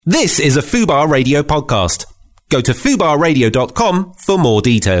This is a Fubar Radio podcast. Go to fubarradio.com for more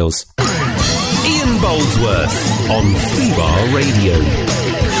details. Ian Boldsworth on Fubar Radio.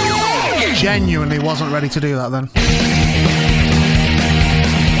 Genuinely wasn't ready to do that then.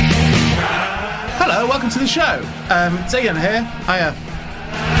 Hello, welcome to the show. It's Ian here. Hiya.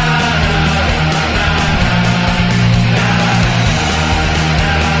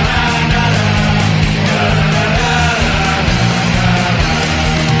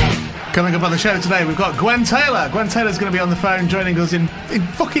 Coming up on the show today, we've got Gwen Taylor. Gwen Taylor's going to be on the phone joining us in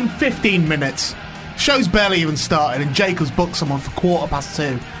fucking 15 minutes. Show's barely even started and Jacob's booked someone for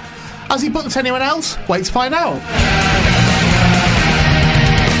 2:15. Has he booked anyone else? Wait to find out.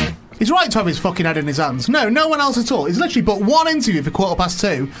 He's right to have his fucking head in his hands. No one else at all. He's literally booked one interview for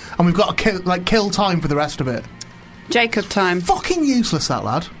 2:15 and we've got to kill time for the rest of it. Jacob time. Fucking useless, that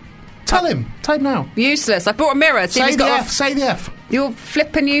lad. Tell him now. Useless. I brought a mirror. Say the F. Say the F. You're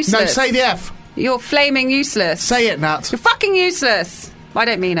flipping useless. No, say the F. You're flaming useless. Say it, Nat. You're fucking useless. I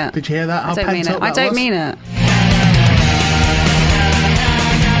don't mean it. Did you hear that? I don't mean it. I don't mean it.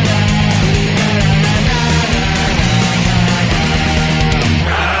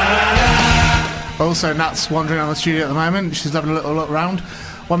 Also, Nat's wandering around the studio at the moment. She's having a little look round.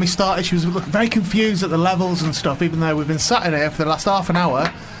 When we started, she was looking very confused at the levels and stuff, even though we've been sat in here for the last half an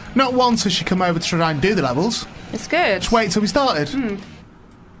hour. Not once has she come over to try and do the levels. It's good. Just wait till we started.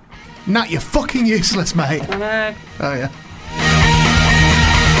 Nat, you're fucking useless, mate. I know. Oh, yeah.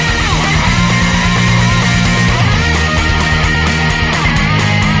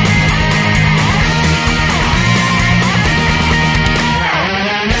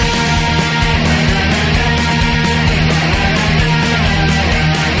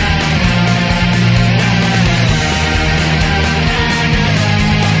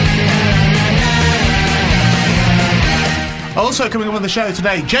 Also coming up on the show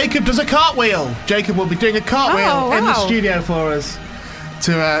today, Jacob does a cartwheel. Jacob will be doing a cartwheel in the studio for us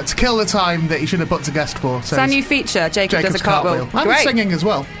to kill the time that he should have booked a guest for. So it's our new feature, Jacob does a cartwheel. I'm Great. singing as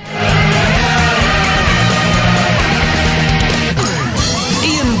well.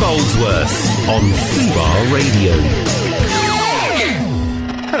 Ian Boldsworth on Fubar Radio.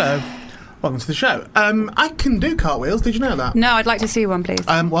 Hello. Welcome to the show. I can do cartwheels. Did you know that? No, I'd like to see one, please.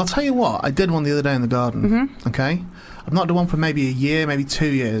 Well, I'll tell you what. I did one the other day in the garden. Okay? I've not done one for maybe a year, maybe 2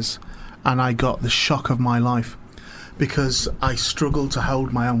 years, and I got the shock of my life because I struggled to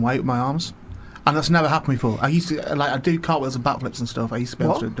hold my own weight with my arms, and that's never happened before. I used to I do cartwheels and backflips and stuff. I used to be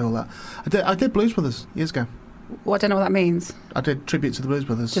able to do all that. I did Blues Brothers years ago. Well, I don't know what that means. I did tribute to the Blues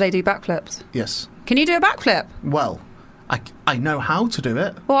Brothers. Do they do backflips? Yes. Can you do a backflip? Well, I know how to do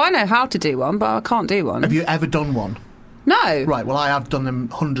it. Well, I know how to do one, but I can't do one. Have you ever done one? No. Right. Well, I have done them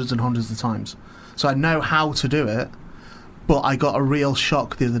hundreds and hundreds of times, so I know how to do it. But I got a real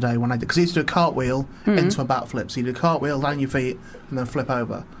shock the other day when I did, because you used to do a cartwheel into a backflip. So you do a cartwheel down your feet and then flip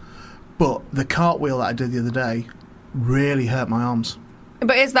over. But the cartwheel that I did the other day really hurt my arms.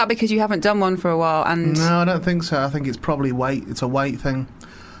 But is that because you haven't done one for a while? And no, I don't think so. I think it's probably weight. It's a weight thing.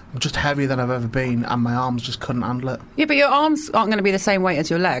 I'm just heavier than I've ever been, and my arms just couldn't handle it. Yeah, but your arms aren't going to be the same weight as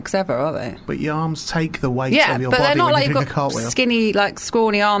your legs ever, are they? But your arms take the weight yeah, of your but body they're not when like you're doing you've a got cartwheel. skinny, like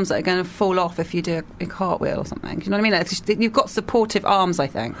scrawny arms that are going to fall off if you do a cartwheel or something. Do you know what I mean? It's just, you've got supportive arms, I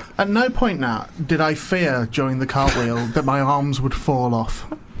think. At no point now did I fear during the cartwheel that my arms would fall off.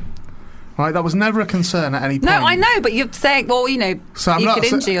 Right, that was never a concern at any point. No, I know, but you're saying, well, you know, so you could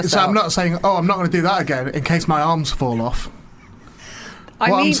injure yourself. So I'm not saying, I'm not going to do that again in case my arms fall off.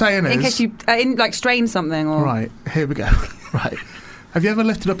 I'm saying is, in case you strain something or right. Here we go. Right. Have you ever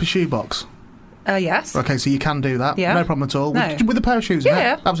lifted up a shoebox? Yes. Okay, so you can do that. Yeah. No problem at all. No. With a pair of shoes.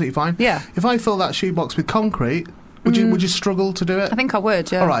 Yeah. Absolutely fine. Yeah. If I fill that shoebox with concrete, would you struggle to do it? I think I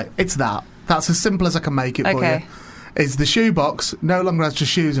would. Yeah. All right. It's that. That's as simple as I can make it for you. Is the shoebox no longer has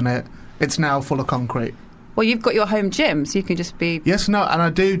just shoes in it? It's now full of concrete. Well, you've got your home gym, so you can just be... Yes, no, and I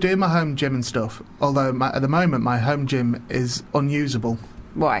do my home gym and stuff. Although at the moment my home gym is unusable.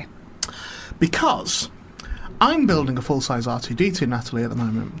 Why? Because I'm building a full-size R2-D2, Natalie, at the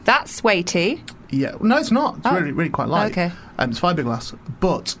moment. That's weighty. Yeah, no, it's not. It's really, really quite light. Okay. It's fiberglass.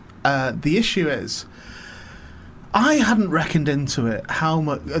 But the issue is, I hadn't reckoned into it how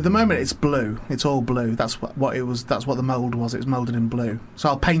much. At the moment, it's blue. It's all blue. That's what it was. That's what the mould was. It was moulded in blue. So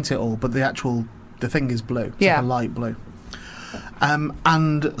I'll paint it all, but the thing is blue. It's like a light blue.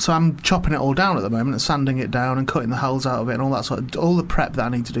 And so I'm chopping it all down at the moment and sanding it down and cutting the holes out of it and all that all the prep that I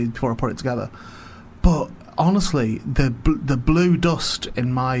need to do before I put it together. But honestly, the blue dust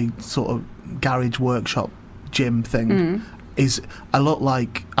in my sort of garage workshop gym thing is a lot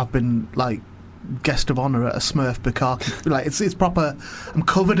like I've been like guest of honour at a Smurf Bukkake. Like it's proper. I'm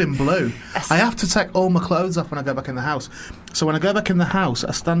covered in blue. I have to take all my clothes off when I go back in the house. So when I go back in the house,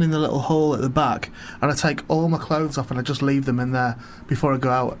 I stand in the little hall at the back and I take all my clothes off and I just leave them in there before I go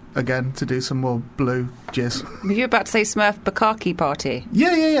out again to do some more blue jizz. Were you about to say Smurf Bukkake party?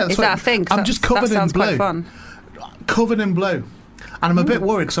 Yeah. Is that a thing? I'm just covered that sounds in blue. Quite fun. Covered in blue. And I'm a bit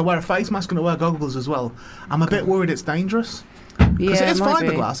worried because I wear a face mask and I wear goggles as well. I'm a bit worried it's dangerous. Because Yeah, it is might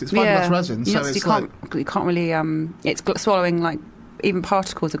fiberglass. be. It's fiberglass resin, so it's you can't really. It's swallowing like even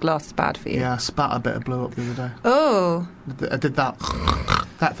particles of glass is bad for you. Yeah, I spat a bit of blue up the other day. Oh. I did that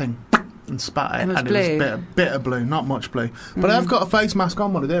thing and spat it, It was and blue. it was bit of blue, not much blue. But I've got a face mask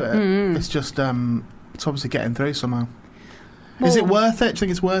on when I do it. It's just it's obviously getting through somehow. Is it worth it? Do you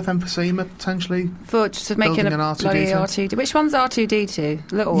think it's worth emphysema potentially? For just making Building a an bloody R2D2? R2D2. Which one's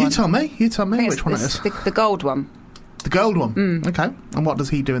R2D2? Little one. You tell me. You tell I me think which one it is. The gold one. The gold one. Okay. And what does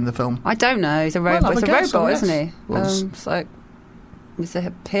he do in the film? I don't know. He's a Well, robot. have It's a a guess, robot, I guess. isn't he? Was- So he's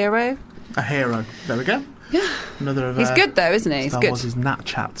a hero. A hero. There we go. Yeah. Another of He's good though, isn't he? He's Star good. Wars is Nat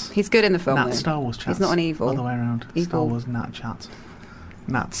Chats. He's good in the film. Nat though. Star Wars Chats. He's not an evil. Other way around. Star Evil. Wars Nat Chats.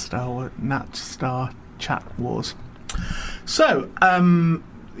 Nat Star Chat Wars. So,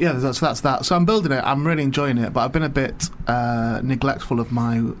 yeah, that's that. So I'm building it. I'm really enjoying it, but I've been a bit neglectful of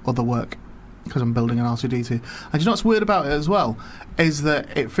my other work because I'm building an R2D2. And you know what's weird about it as well is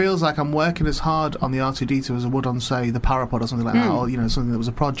that it feels like I'm working as hard on the R2D2 as I would on, say, the Parapod or something like that, or something that was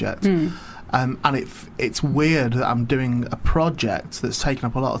a project. And it's weird that I'm doing a project that's taken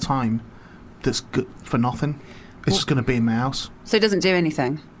up a lot of time that's good for nothing. It's just going to be in my house. So it doesn't do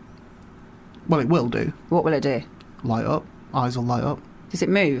anything. Well, it will do. What will it do? Light up. Eyes will light up. Does it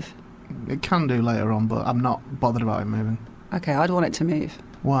move? It can do later on, but I'm not bothered about it moving. Okay, I'd want it to move.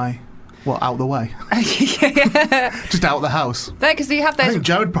 Why? What, out the way? Yeah, Just out the house? because you have I those. think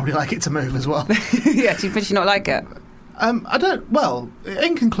Joe would probably like it to move as well. Yeah, but you not like it. I don't... Well,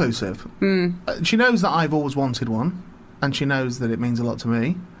 inconclusive. She knows that I've always wanted one, and she knows that it means a lot to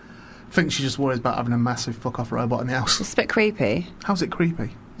me. I think she just worries about having a massive fuck-off robot in the house. It's a bit creepy. How's it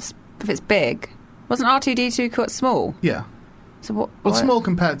creepy? If it's big. Wasn't R2D2 quite small? Yeah. So what? Well, what- small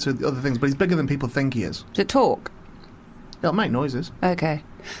compared to the other things, but he's bigger than people think he is. Does it talk? It'll make noises. Okay.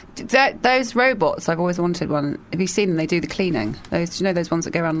 Those robots, I've always wanted one. Have you seen them? They do the cleaning. Those, do you know those ones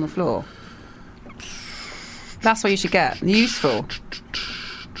that go around on the floor? That's what you should get. Useful.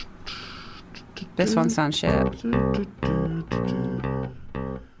 This one sounds shit.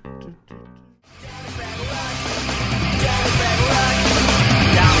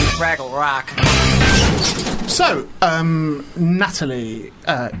 Fraggle Rock. So, Natalie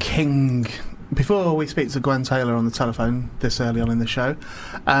King, before we speak to Gwen Taylor on the telephone this early on in the show,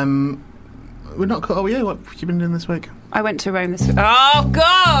 we're not caught. Oh, yeah, what have you been doing this week? I went to Rome this week. Oh,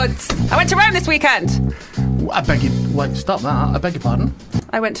 God! I went to Rome this weekend! I beg you. Wait, stop that. I beg your pardon.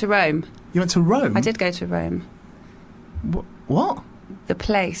 I went to Rome. You went to Rome? I did go to Rome. What? The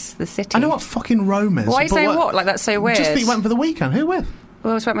place, the city. I know what fucking Rome is. Why are you but saying what? Like, that's so weird. Just that you went for the weekend. Who with?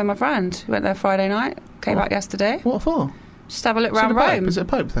 Well, I just went with my friend. We went there Friday night. Came back yesterday. What for? Just have a look Is it around a pope? Rome. Is it a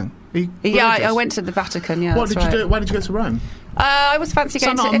Pope thing? Are you Yeah, I religious? went to the Vatican. Yeah, What that's did right. you do? Why did you go to Rome? I was fancy Is that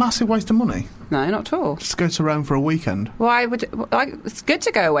going not to. a massive waste of money? No, not at all. Just go to Rome for a weekend. Why would? It's good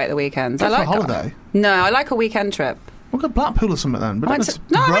to go away at the weekends. Go I for a like holiday. No, I like a weekend trip. We'll go to Blackpool or something then. But I went don't to,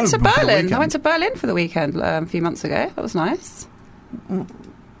 go no, I went to Rome for the Berlin. I weekend. went to Berlin for the weekend a few months ago. That was nice. Are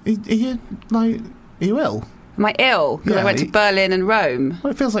you ill? Am I ill? Because I Yeah, went to Berlin and Rome.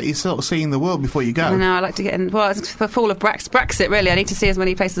 Well, it feels like you're sort of seeing the world before you go. I know, I like to get in. Well, it's the fall of Brexit, really. I need to see as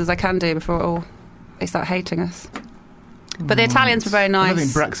many places as I can do before they start hating us. But the Italians were very I nice. don't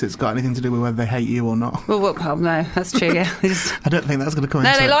think Brexit's got anything to do with whether they hate you or not. Well, no, that's true, yeah. They just- I don't think that's going to come no,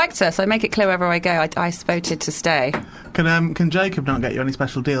 into they it. liked us. I make it clear wherever I go. I voted to stay. Can Jacob not get you any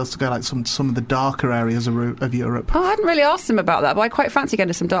special deals to go like some of the darker areas of Europe? Oh, I hadn't really asked him about that, but I quite fancy going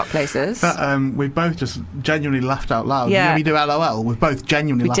to some dark places. We've both just genuinely laughed out loud. Yeah. You know, we do LOL. We've both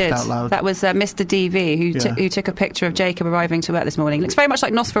genuinely We laughed did. out loud. That was Mr. DV who took a picture of Jacob arriving to work this morning. Looks very much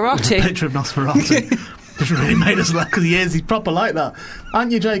like Nosferatu. Picture of Nosferatu. Just really made us laugh because he's proper like that.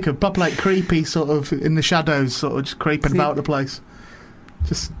 Aren't you, Jacob? Proper like creepy, sort of in the shadows, sort of just creeping about the place.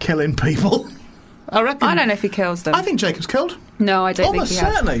 Just killing people. I reckon. I don't know if he kills them. I think Jacob's killed. No, I don't Almost think he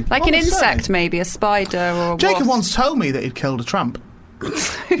has. certainly. Like an Almost insect, certainly. maybe, a spider or a Jacob wasp. once told me that he'd killed a tramp.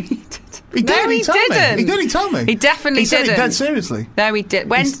 He No, he told me. didn't. He did. He told me. He definitely He said it didn't. dead seriously. No, he did.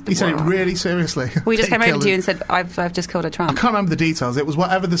 When He said it really seriously. We just That came he over killed to you it. and said, I've just killed a I tramp. can't remember the details. It was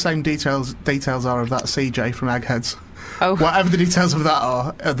whatever the same details are of that CJ from Eggheads. Oh, Whatever the details of that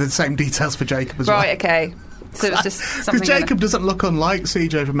are the same details for Jacob as right, well. okay. So it was just something. Because Jacob doesn't look unlike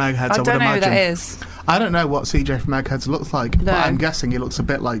CJ from Eggheads, I would don't know imagine. who that is. I don't know what CJ from Eggheads looks like, No. but I'm guessing he looks a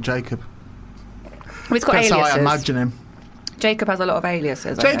bit like Jacob. Well, he's got That's aliases. how I imagine him. Jacob has a lot of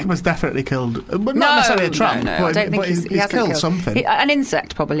aliases. I Jacob think. was definitely killed, but not necessarily a tramp. No, but, I don't think but he he's hasn't killed something. An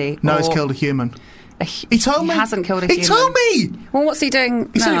insect, probably. No, he's or killed a human. a He told me. He hasn't killed a He human. told me. Well, what's he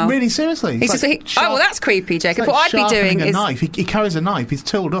doing He said now? it really seriously. He's It's just, like sharp- oh, well, that's creepy, Jacob. it's like What I'd be sharpening doing a is... knife. He carries a knife. He's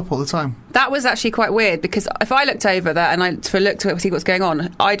tooled up all the time. That was actually quite weird, because if I looked over that and I looked to see what's going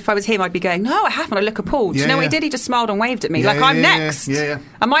on, if I was him, I'd be going, no, I haven't. I look appalled. Do you know what he did? He just smiled and waved at me. Yeah, like, I'm yeah, next. yeah.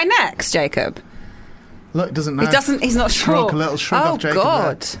 Am I next, Jacob? Look, he doesn't know. He's not sure. Shrug, a little shrug oh, off Jacob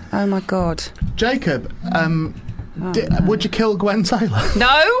God. there. Oh, my God. Jacob, would you kill Gwen Taylor?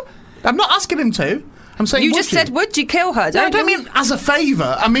 No? I'm not asking him to. I'm saying You would just said, would you kill her? No, I don't mean as a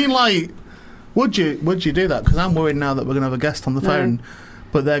favour. I mean, like, would you do that? Because I'm worried now that we're going to have a guest on the phone,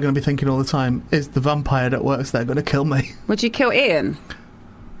 but they're going to be thinking all the time, is the vampire that works there going to kill me? Would you kill Ian?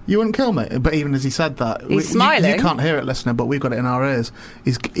 You wouldn't kill me. But even as he said that... He's smiling. You can't hear it, listener, but we've got it in our ears.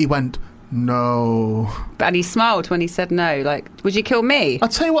 He went, no. And he smiled when he said no. Like, would you kill me? I'll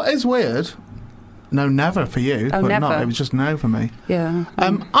tell you what is weird. No, never for you. Oh, but never. Not, it was just no for me. Yeah.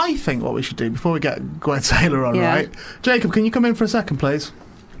 I think what we should do before we get Gwen Taylor on, Yeah. right? Jacob, can you come in for a second, please?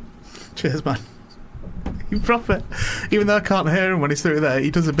 Cheers, man. You proper. Even though I can't hear him when he's through there,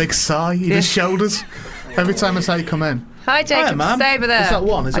 he does a big sigh. He just shoulders every time I say come in. Hi, Jacob. Hiya, ma'am. Stay over there. Is that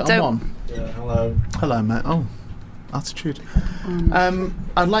one? Is I it on don't- one? Yeah, hello. Hello, mate. Oh, attitude.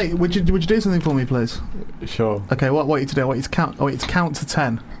 I'd like. Would you do something for me, please? Sure. Okay. What I want you to do? I want you to count to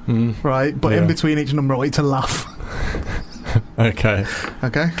 10. Right. But Yeah. in between each number, I want you to laugh. Okay.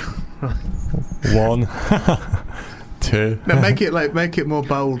 Okay. 1, 2. No, make it more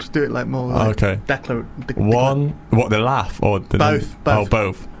bold. Do it like more. Like Okay. 1. What, the laugh or the Both. Oh,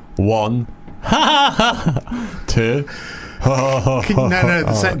 both. 1. 2. No,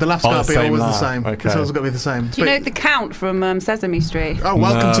 the laugh's got to be always the same. Okay. It's always got to be the same. Do you know the Count from Sesame Street? Oh,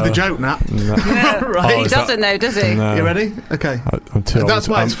 welcome No. to the joke, Nat. No. Right. Oh, He is doesn't know, does he? No. You ready? Okay. I'm too That's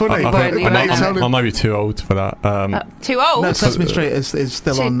old. why it's funny, I but think you know. told him- I might be too old for that. Too old? No, Sesame Street is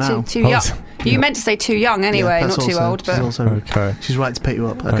still on now. Too young. You meant to say too young anyway, Yeah, not that's too also- old. she's But also, Okay. she's right to pick you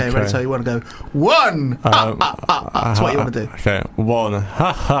up. Okay, Okay. ready? So you want to go 1. That's what you want to do. Okay. 1.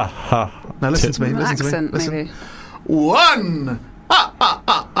 Ha ha ha. Now listen to me. Listen to me. accent, Listen. maybe. 1.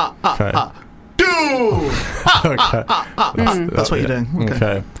 2. Okay. That's what you're doing.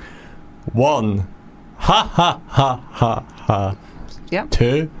 Okay. 1. Ha ha ha ha ha. Yep.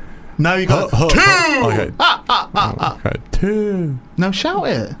 2. No, you got 2. Okay. Okay. 2. No, shout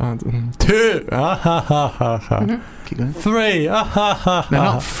it. 2. Ha ha ha ha ha. Keep going. 3. Ha ha ha No, ha.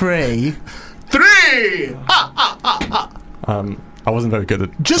 not 3. 3. I wasn't very good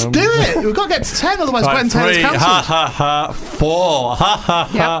at. Just do it. We've got to get to 10, otherwise Gwen Taylor's 3. Ha cancelled. ha ha. 4. Ha ha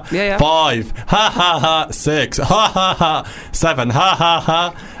ha. Yep. Yeah. 5. Ha ha ha. 6. Ha ha ha. 7. Ha ha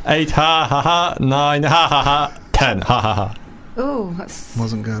ha. 8. Ha ha ha. 9. Ha ha ha. 10. Ha ha ha. Ooh,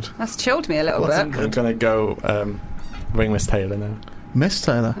 Wasn't good. that's chilled me a little Wasn't bit. I'm gonna go ring Miss Taylor now. Miss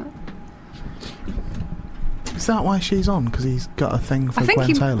Taylor. Is that why she's on? Because he's got a thing for I think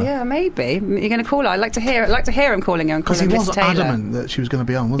Gwen Taylor? yeah, maybe. You're going to call her. I'd like to hear him calling her and Because he calling was Miss Taylor. adamant that she was going to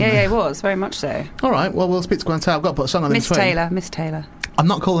be on, wasn't Yeah, he? yeah, he was very much so. All right, well, we'll speak to Gwen Taylor. I've got to put a song on Miss in between. Taylor, Miss Taylor. I'm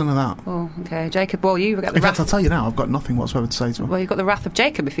not calling her that. Oh, okay, Jacob. Well, you've got the In fact, wrath. I'll tell you now, I've got nothing whatsoever to say to her. Well, you've got the wrath of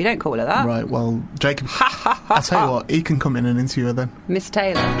Jacob if you don't call her that. Right, well, Jacob, I'll tell you what, he can come in and interview her then. Miss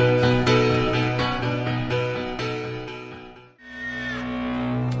Taylor.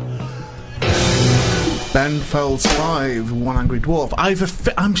 Ben Folds 5, One Angry Dwarf.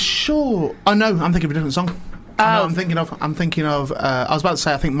 I'm sure. Oh no, I'm thinking of a different song. No, I'm thinking of. I was about to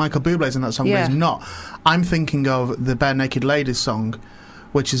say I think Michael Bublé's in that song, Yeah. but he's not. I'm thinking of the Bare Naked Ladies song,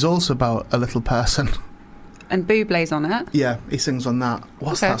 which is also about a little person. And Bublé's on it. Yeah, he sings on that.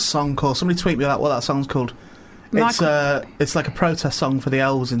 What's Okay. that song called? Somebody tweet me what that song's called. It's like a protest song for the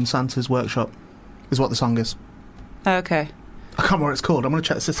elves in Santa's workshop. Is what the song is. Oh, okay. I can't remember what it's called. I'm going to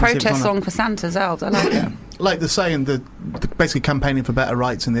check the system. see if it's Protest on song for Santa's elves. I like it. like they're saying, the basically campaigning for better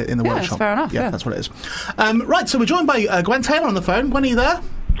rights in the Yeah, workshop. that's fair enough, yeah. That's what it is. Right, so we're joined by Gwen Taylor on the phone. Gwen, are you there?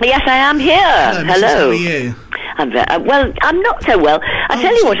 Yes, I am here. Hello. Mrs. How Hello. are you? I'm well. I'm not so well. I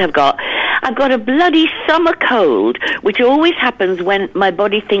tell you what I've got. I've got a bloody summer cold, which always happens when my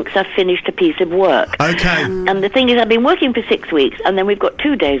body thinks I've finished a piece of work. Okay. And the thing is, I've been working for 6 weeks, and then we've got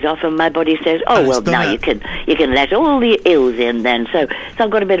 2 days off, and my body says, "Oh, And it's well, done now it. you can let all the ills in then." So I've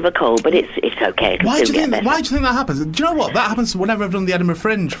got a bit of a cold, but it's okay. It'll Why do soon you get think? better. Why do you think that happens? Do you know what? That happens whenever I've done the Edinburgh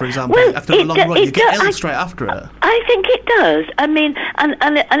Fringe, for example. Well, after a long run, you get ill I- straight after it. I think it does. I mean,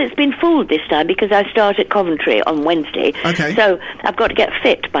 and it's been fooled this time because I start at Coventry on Wednesday. Okay. So I've got to get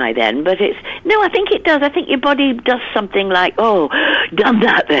fit by then. But I think it does. I think your body does something like, oh, done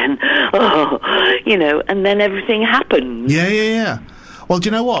that then. Oh, and then everything happens. Yeah. Well, do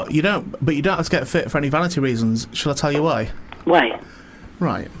you know what? You don't have to get fit for any vanity reasons. Shall I tell you why? Why?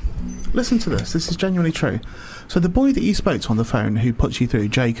 Right. Listen to this. This is genuinely true. So the boy that you spoke to on the phone who puts you through,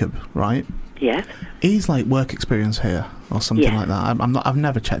 Jacob, right? Yes. He's like work experience here or something Yeah. like that. I've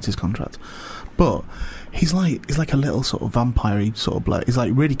never checked his contract, but he's like a little sort of vampire-y sort of bloke. He's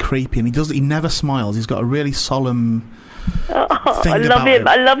like really creepy, and he never smiles. He's got a really solemn. Oh, thing I love about him.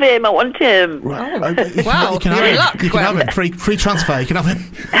 I love him. I want him. Right. Wow, You can you're in have luck, him. You can have Gwen. him. Free transfer. You can have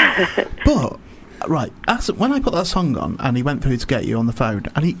him. But right, when I put that song on, and he went through to get you on the phone,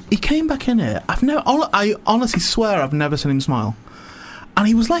 and he came back in here. I honestly swear I've never seen him smile. And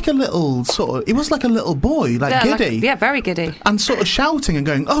he was like a little boy, like giddy. Very giddy. And sort of shouting and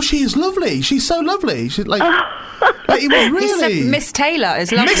going, "Oh, she is lovely. She's so lovely." She's like he was He really. said Miss Taylor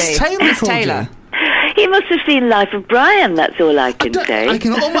is lovely. Miss Taylor Miss called Taylor. He must have seen Life of Brian. That's all I can say. I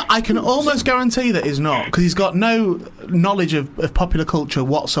can almost guarantee that he's not, because he's got no knowledge of popular culture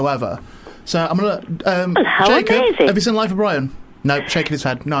whatsoever. So I'm gonna how Jacob, amazing. have you seen Life of Brian? No, shaking his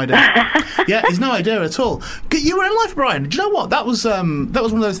head. No idea. Yeah, he's no idea at all. You were in Life of Brian. Do you know what? That was one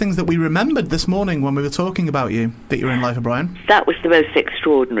of those things that we remembered this morning when we were talking about you, that you were in Life of Brian. That was the most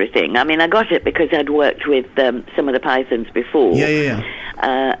extraordinary thing. I mean, I got it because I'd worked with some of the Pythons before. Yeah.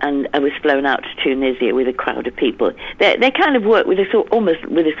 And I was flown out to Tunisia with a crowd of people. They kind of work with almost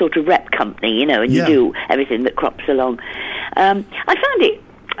with a sort of rep company, and Yeah. you do everything that crops along. I found it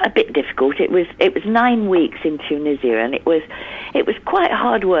a bit difficult. It was 9 weeks in Tunisia, and it was quite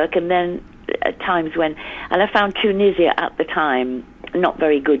hard work. And then at times and I found Tunisia at the time not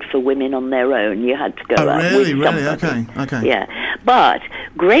very good for women on their own. You had to go out Really? with somebody. Okay. Yeah, but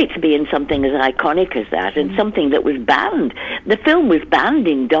great to be in something as iconic as that, and something that was banned. The film was banned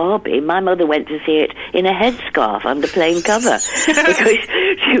in Derby. My mother went to see it in a headscarf under plain cover because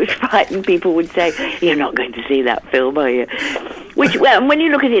she was frightened people would say, "You're not going to see that film, are you?" Which, well, when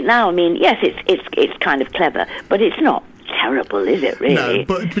you look at it now, I mean, yes, it's kind of clever, but it's not terrible, is it, really? No,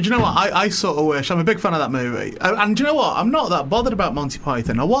 but you know what? I sort of wish. I'm a big fan of that movie. And do you know what? I'm not that bothered about Monty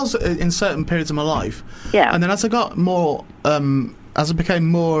Python. I was in certain periods of my life. Yeah. And then as I got more, as I became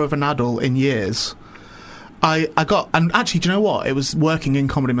more of an adult in years, I got, and actually, do you know what? It was working in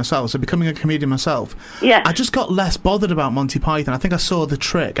comedy myself, so becoming a comedian myself. Yeah. I just got less bothered about Monty Python. I think I saw the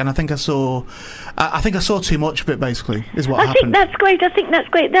trick, and I think I saw too much of it. Basically, is what I happened. think that's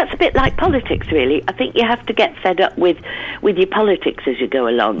great. That's a bit like politics, really. I think you have to get fed up with your politics as you go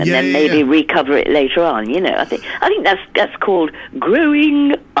along, and Yeah, then yeah, maybe yeah. recover it later on. I think that's called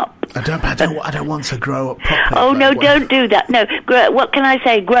growing up. I don't want to grow up properly. Oh no! Well, Don't do that. No, what can I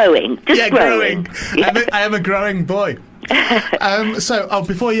say? Growing, just Yeah, growing. growing. I am a growing boy.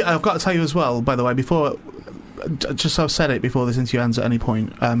 Before you, I've got to tell you as well. By the way, just so I've said it before this interview ends at any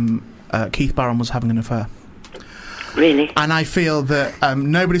point. Keith Barron was having an affair, Really? and I feel that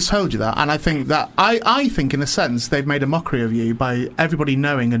nobody's told you that. And I think that I think in a sense they've made a mockery of you by everybody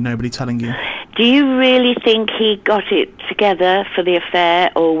knowing and nobody telling you. Do you really think he got it together for the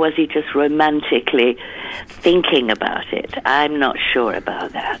affair, or was he just romantically thinking about it? I'm not sure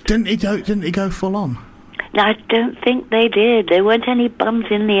about that. Didn't he go full on? No, I don't think they did. There weren't any bums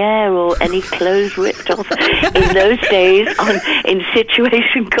in the air or any clothes ripped off in those days in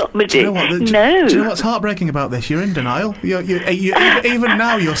situation comedy. Do you know what? No. Do you know what's heartbreaking about this? You're in denial. Even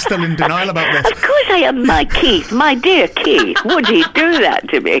now, you're still in denial about this. Of course I am, my Keith, my dear Keith. Would he do that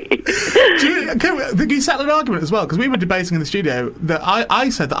to me? You settled an argument as well, because we were debating in the studio that I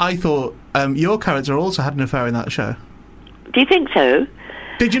said that I thought your character also had an affair in that show. Do you think so?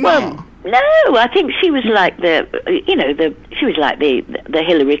 Did you Well, not? no, I think she was like the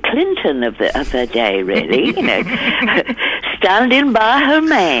Hillary Clinton of her day, really. Standing by her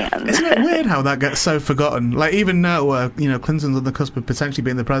man. Isn't it weird how that gets so forgotten? Like even now, Clinton's on the cusp of potentially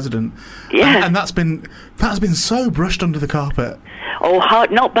being the president. Yeah. and that's been so brushed under the carpet. Oh,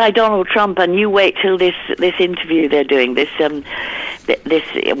 not by Donald Trump. And you wait till this interview they're doing, this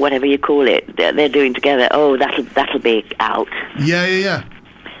whatever you call it, they're doing together. Oh, that'll be out. Yeah.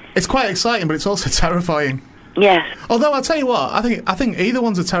 It's quite exciting, but it's also terrifying. Yes. Although I'll tell you what, I think either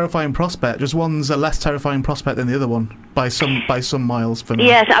one's a terrifying prospect. Just one's a less terrifying prospect than the other one by some miles for me.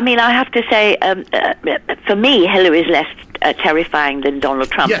 Yes, I mean, I have to say, for me, Hillary's less terrifying than Donald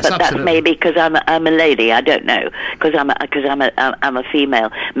Trump. Yes, but absolutely. that's maybe because I'm a lady. I don't know, because I'm a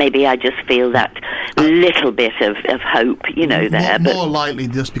female. Maybe I just feel that little bit of hope, there. More likely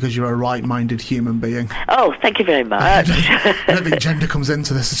just because you're a right-minded human being. Oh, thank you very much. I don't think gender comes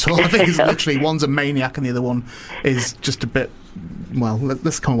into this at all. I think it's literally one's a maniac and the other one is just a bit. Well,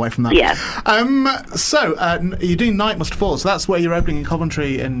 let's come away from that. Yeah. So you're doing Night Must Fall. So that's where you're opening in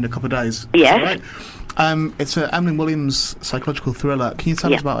Coventry in a couple of days. Yes. Is that right? It's an Emily Williams psychological thriller. Can you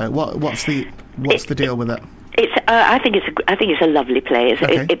tell us about it? What's the deal with it? It's. I think it's a lovely play.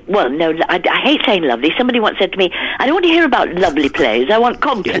 Okay. I hate saying lovely. Somebody once said to me, "I don't want to hear about lovely plays. I want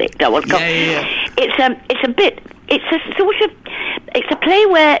conflict. I want conflict." Yeah. It's a bit. It's a sort of. It's a play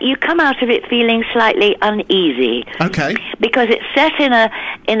where you come out of it feeling slightly uneasy. Okay. Because it's set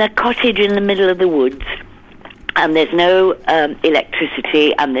in a cottage in the middle of the woods. And there's no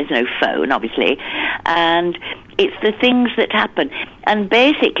electricity, and there's no phone, obviously, and it's the things that happen. And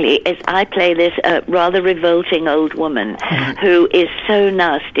basically, I play this rather revolting old woman who is so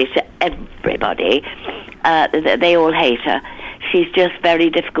nasty to everybody that they all hate her. She's just very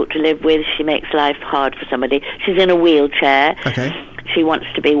difficult to live with. She makes life hard for somebody. She's in a wheelchair. Okay. She wants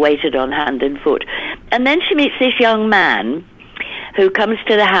to be waited on hand and foot. And then she meets this young man who comes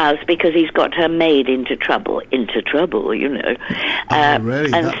to the house because he's got her maid into trouble, Oh,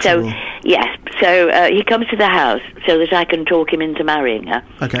 really? And That's so, all. yes, so he comes to the house so that I can talk him into marrying her.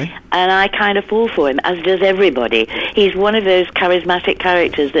 Okay. And I kind of fall for him, as does everybody. He's one of those charismatic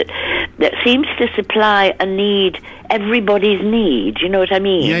characters that seems to supply a need, everybody's need, you know what I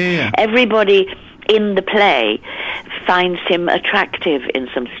mean? Yeah. Everybody in the play finds him attractive in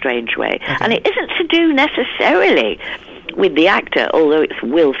some strange way. Okay. And it isn't to do necessarily with the actor, although it's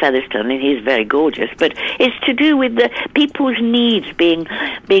Will Featherstone and he's very gorgeous, but it's to do with the people's needs being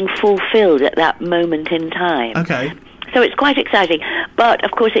fulfilled at that moment in time. Okay. So it's quite exciting. But,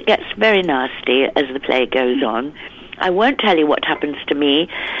 of course, it gets very nasty as the play goes on. I won't tell you what happens to me,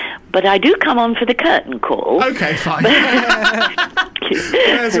 but I do come on for the curtain call. Okay, fine.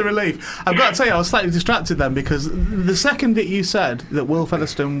 There's a relief. I've got to tell you, I was slightly distracted then, because the second that you said that Will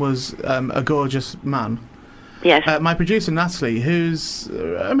Featherstone was a gorgeous man, Yes. my producer Natalie, who's,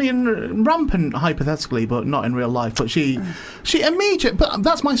 rampant hypothetically, but not in real life, but she immediately, but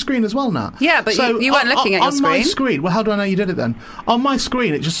that's my screen as well, Nat. Yeah, but you weren't looking at your on my screen. screen. Well, how do I know you did it then? On my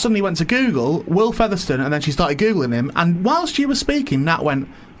screen, it just suddenly went to Google Will Featherstone, and then she started googling him. And whilst you were speaking, Nat went,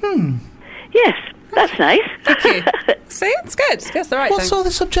 Yes, that's nice. Thank you. See, it's good. That's the right "What's thing. all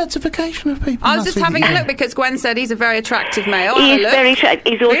this objectification of people?" I was just Natalie, having a that you look because Gwen said he's a very attractive male. Have a He's look. very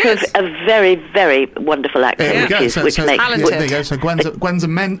attractive. He's also Yes. a very, very wonderful actor, There we go. which makes talented. there you go. So Gwen's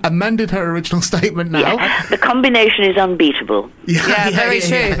amended her original statement now. the combination is unbeatable. Yeah, very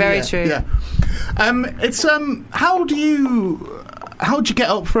true, very true. Yeah. It's how'd you get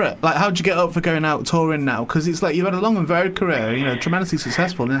up for it? Like, how'd you get up for going out touring now? Because it's like you've had a long and varied career, tremendously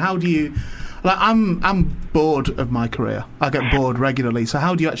successful. And how do you? Like, I'm bored of my career. I get bored regularly. So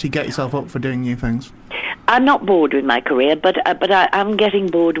how do you actually get yourself up for doing new things? I'm not bored with my career, but I'm getting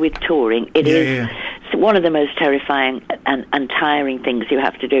bored with touring. It is one of the most terrifying and tiring things you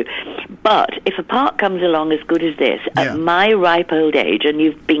have to do. But if a part comes along as good as this, at my ripe old age, and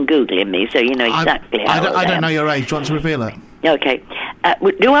you've been Googling me, so you know exactly how old I don't am. know your age. Do you want to reveal it? Okay.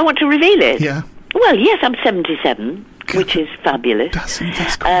 Do I want to reveal it? Yeah. Well, yes, I'm 77, which is fabulous.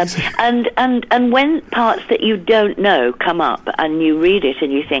 That's crazy. And when parts that you don't know come up and you read it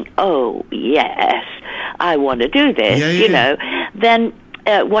and you think, oh, yes, I want to do this, then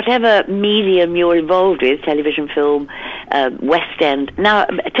whatever medium you're involved with, television, film, West End. Now,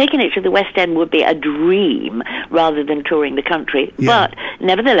 taking it to the West End would be a dream rather than touring the country. Yeah. But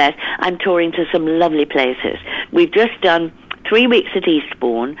nevertheless, I'm touring to some lovely places. We've just done 3 weeks at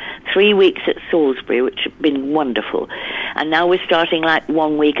Eastbourne, 3 weeks at Salisbury, which have been wonderful. And now we're starting like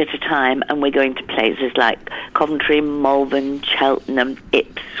 1 week at a time, and we're going to places like Coventry, Malvern, Cheltenham,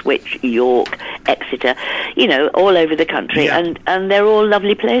 Ipswich, York, Exeter, all over the country. Yeah. And they're all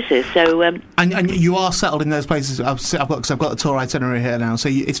lovely places. So And you are settled in those places. I've got the tour itinerary here now. So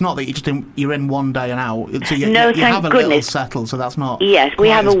it's not that you're in one day and out. So you No, have thank a little goodness. settled. So that's not. yes, we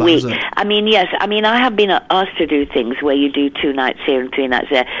quite have as a bad, week. is it? I have been asked to do things where you do 2 nights here and 3 nights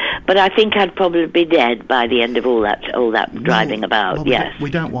there, but I think I'd probably be dead by the end of all that driving about. Well, yes. we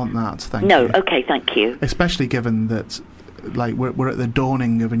don't want that. Thank No. you. Okay. Thank you. Especially given that, like, we're at the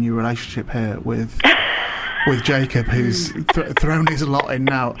dawning of a new relationship here with with Jacob, who's thrown his lot in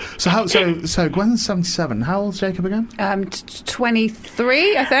now. So Gwen's 77. How old's Jacob again?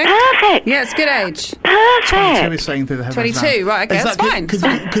 23, I think. Perfect. Yeah, it's a good age. 22 Perfect. is saying through the headphones 22, now. right, okay, Is that's that- fine.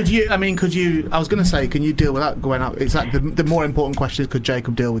 Could you? I was going to say, can you deal with that, Gwen? Is that the more important question? Is could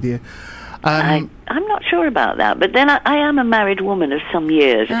Jacob deal with you? I'm not sure about that, but then I am a married woman of some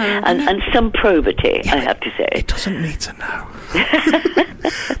years and some probity, I have to say. It doesn't need to know.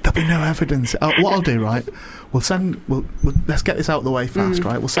 There'll be no evidence. What I'll do, right? Let's get this out of the way fast,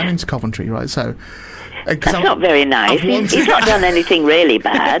 right? We'll send him to Coventry, right? So. That's not very nice. He's not done anything really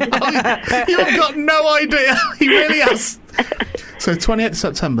bad. You've got no idea. He really has. So 28th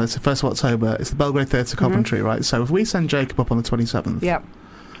September to 1st of October, it's the Belgrade Theatre, Coventry, right? So if we send Jacob up on the 27th, Yep.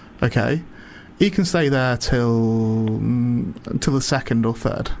 okay, he can stay there till the 2nd or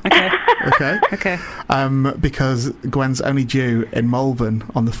 3rd. Okay. Okay. Okay. Because Gwen's only due in Malvern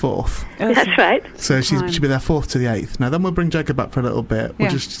on the 4th. That's right. So she'll Fine. be there 4th to the 8th. Now then we'll bring Jacob back for a little bit. We'll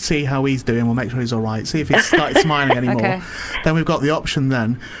Yeah. just see how he's doing. We'll make sure he's all right. See if he's started smiling anymore. Okay. Then we've got the option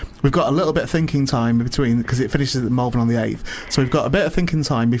then. We've got a little bit of thinking time between, because it finishes at Malvern on the 8th. So we've got a bit of thinking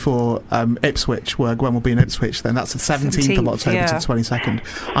time before Ipswich, where Gwen will be in Ipswich. Then that's the 17th of October yeah. to the 22nd.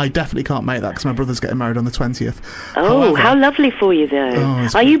 I definitely can't make that because my brother's getting married on the 20th. Oh, However- how lovely for you, though. Oh,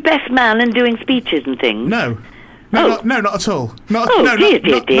 it's Are you best man and doing speeches and things? No. Oh. No, not at all. Not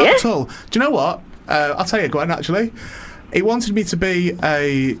Dear. at all. Do you know what? I'll tell you, Gwen, actually. He wanted me to be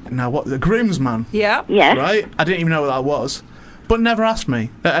a groomsman, Yeah. Yes. right? I didn't even know what that was, but never asked me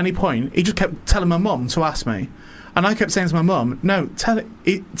at any point. He just kept telling my mum to ask me. And I kept saying to my mum, no, tell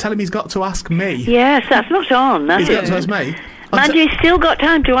him he's got to ask me. Yes, that's not on. That's He's got to ask me. Mind you, he's still got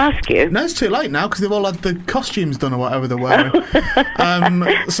time to ask you. No, it's too late now because they've all had the costumes done or whatever they're wearing.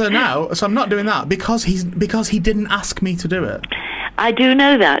 So I'm not doing that because he didn't ask me to do it. I do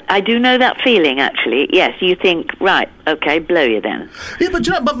know that. I do know that feeling, actually. Yes, you think, right, okay, blow you then. Yeah, but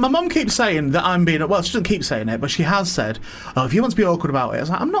do you know, but my mum keeps saying that I'm being. Well, she doesn't keep saying it, but she has said, "Oh, if you want to be awkward about it," I was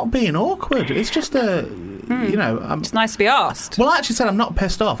like, "I'm not being awkward. It's just It's nice to be asked. Well, I actually said I'm not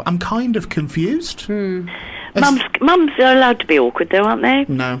pissed off. I'm kind of confused. Mums are allowed to be awkward, though, aren't they?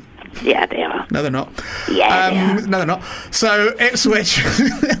 No. Yeah, they are. No, they're not. Yeah, they are. No, they're not. So Ipswich.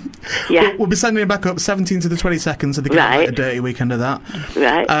 Yeah. We'll be sending him back up 17th to the 22nd, so they can have Right. a dirty weekend of that.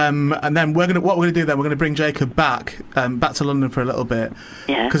 Right. And then what we're going to do then, we're going to bring Jacob back to London for a little bit.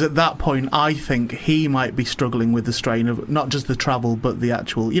 Yeah. Because at that point, I think he might be struggling with the strain of not just the travel, but the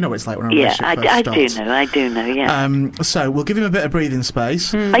actual. You know what it's like when a Yeah, relationship I first do starts. know, I do know, yeah. So we'll give him a bit of breathing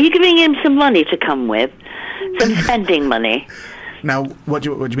space. Are you giving him some money to come with? Some spending money? Now, what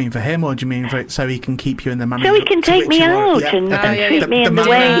do you mean for him, or do you mean so he can keep you in the manner? So he can to take which me you are- out yeah, and okay. treat me in the manner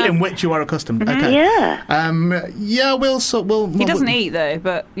way... in which you are accustomed. Okay. Yeah. Yeah, we'll. He doesn't eat though,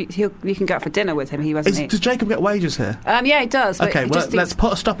 but you can go out for dinner with him. He doesn't eat. Does Jacob get wages here? Yeah, he does. But Okay, he well, just let's eats-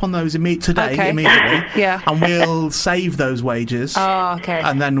 put a stop on those today, Okay. immediately. Yeah. And we'll save those wages. Oh, okay.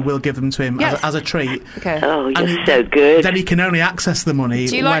 And then we'll give them to him Yes. as a treat. Okay. Oh, And you're so good. Then he can only access the money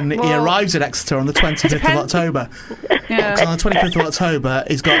Do you like- when he well- arrives at Exeter on the 25th of Depends. October. Yeah. So on the 25th of October,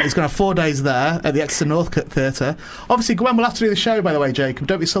 he's going to have 4 days there at the Exeter Northcote Theatre. Obviously, Gwen will have to do the show, by the way, Jacob.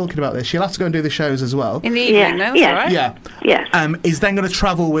 Don't be sulking about this. She'll have to go and do the shows as well. In the evening, Yeah, though. That's yeah. all right. Yeah. Yes. He's then going to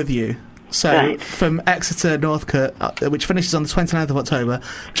travel with you. So Right. from Exeter Northcote, which finishes on the 29th of October,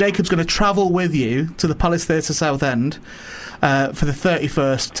 Jacob's going to travel with you to the Palace Theatre Southend for the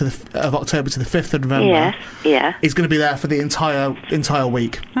 31st of October to the 5th of November. Yes, yeah. He's going to be there for the entire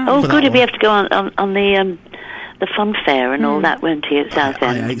week. Oh, for that good. He'll be one. able to go on the fun fair and all that, won't he, at I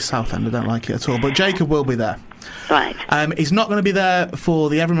Southend? hate Southend. I don't like it at all. But Jacob will be there. Right. He's not going to be there for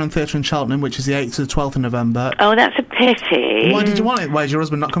the Everyman Theatre in Cheltenham, which is the 8th to the 12th of November. Oh, that's a pity. Why did you want it? Why is your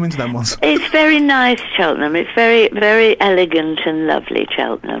husband not coming to them ones? It's very nice, Cheltenham. It's very, very elegant and lovely,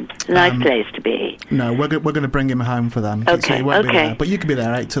 Cheltenham. It's a nice place to be. No, we're going to bring him home for them. So Okay, he won't be okay. there. But you could be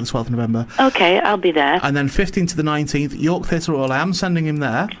there 8th to the 12th of November. Okay, I'll be there. And then 15th to the 19th, York Theatre Royal. I am sending him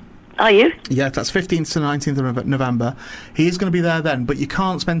there. Are you? Yeah, that's 15th to 19th of November. He is going to be there then, but you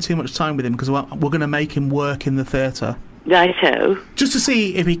can't spend too much time with him because we're going to make him work in the theatre. Righto. Just to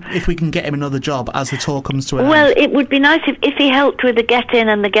see if we can get him another job as the tour comes to an Well, end. it would be nice if he helped with the get in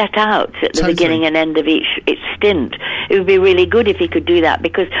and the get out at the Totally. beginning and end of each stint. It would be really good if he could do that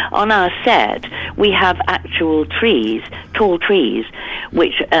because on our set we have actual trees, tall trees,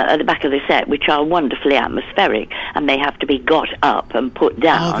 which at the back of the set, which are wonderfully atmospheric, and they have to be got up and put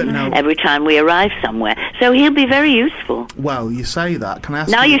down no. every time we arrive somewhere. So he'll be very useful. Well, you say that. Can I ask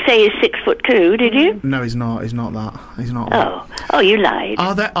Now you say he's 6'2", did you? No, he's not. He's not that. He's not that. Oh, you lied.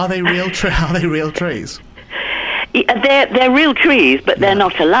 Are they real trees? They're real trees, but they're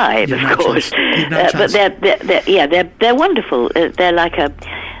not alive, You've of no course. chance. You've no But chance. they're wonderful. They're like a.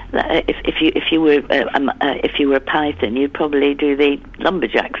 If you were a python, you'd probably do the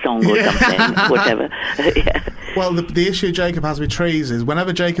lumberjack song or something, whatever. Yeah. Well, the issue Jacob has with trees is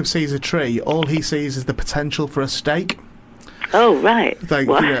whenever Jacob sees a tree, all he sees is the potential for a stake. Oh, right. Like,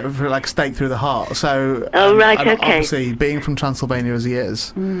 What? for like stake through the heart. So, Oh, right, and okay. obviously, being from Transylvania as he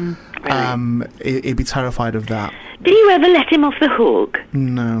is, Right. he'd be terrified of that. Do you ever let him off the hook?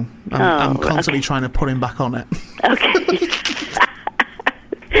 No, I'm Oh, constantly okay. trying to put him back on it. Okay.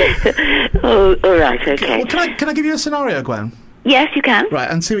 Oh, all right, okay. Well, can I give you a scenario, Gwen? Yes, you can. Right,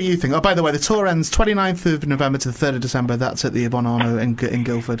 and see what you think. Oh, by the way, the tour ends 29th of November to the 3rd of December. That's at the Yvonne Arno in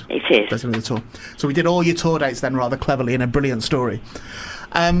Guildford. It is. That's the tour. So we did all your tour dates then rather cleverly in a brilliant story.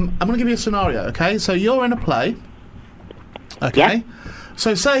 I'm going to give you a scenario, okay? So you're in a play. Okay. Yeah.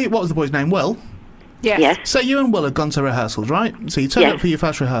 So say, what was the boy's name? Will? Yes. Say you and Will had gone to rehearsals, right? So you turned Yes. up for your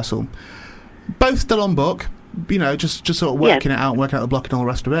first rehearsal. Both still on book, you know, just sort of working it out, working out the block and all the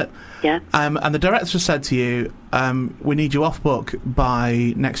rest of it. Yeah. And the director said to you, we need you off book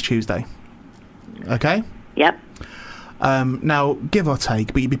by next Tuesday. Okay? Yep. Now, give or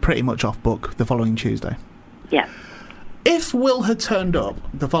take, but you'd be pretty much off book the following Tuesday. Yeah. If Will had turned up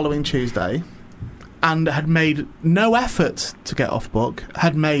the following Tuesday and had made no effort to get off book,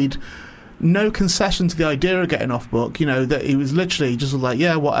 had made no concession to the idea of getting off book, you know, that he was literally just like,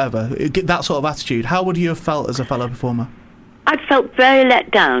 yeah, whatever, that sort of attitude, how would you have felt as a fellow performer? I felt very let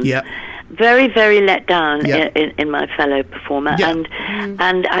down. Yeah. Very, very let down Yeah. in my fellow performer, Yeah.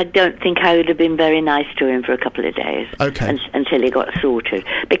 and I don't think I would have been very nice to him for a couple of days. Okay. Until he got sorted,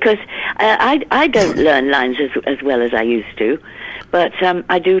 because I don't learn lines as well as I used to, but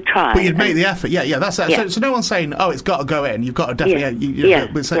I do try. But you'd make the effort, yeah, that's that. Yeah. So no one's saying, oh, it's got to go in, you've got to definitely, Yeah.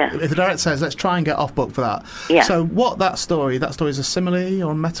 If the director says, let's try and get off book for that. Yeah. So what that story is a simile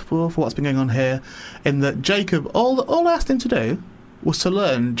or a metaphor for what's been going on here, in that Jacob, all I asked him to do was to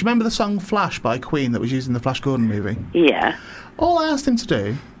learn, do you remember the song Flash by Queen that was used in the Flash Gordon movie? Yeah. All I asked him to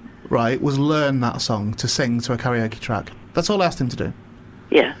do, right, was learn that song to sing to a karaoke track. That's all I asked him to do.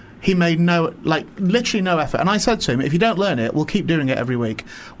 Yeah. He made literally no effort. And I said to him, if you don't learn it, we'll keep doing it every week.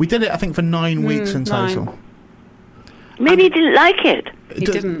 We did it, I think, for 9 weeks in total. 9. Maybe he didn't like it. He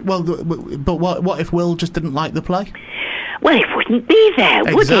didn't. Well, but what if Will just didn't like the play? Well, he wouldn't be there,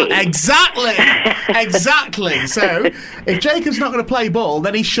 would he? Exactly. Exactly. So, if Jacob's not going to play ball,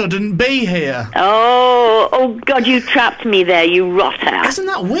 then he shouldn't be here. Oh, God, you trapped me there, you rotter. Isn't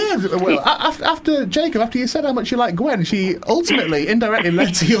that weird, Will? After Jacob, after you said how much you like Gwen, she ultimately, indirectly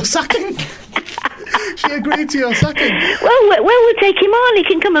led to your sacking. She agreed to your sacking. Well, we'll take him on. He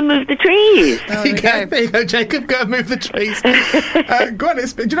can come and move the trees. There you go, Jacob. Go and move the trees. Gwen,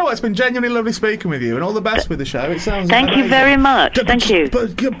 do you know what? It's been genuinely lovely speaking with you, and all the best with the show. It sounds Thank you amazing. very much. But- Thank you.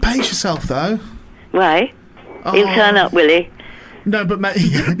 But pace yourself, though. Why? He'll Oh. turn up, will he? No, but mate,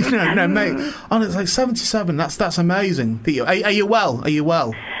 no, mate. Oh, it's like 77. That's amazing. Are you well? Are you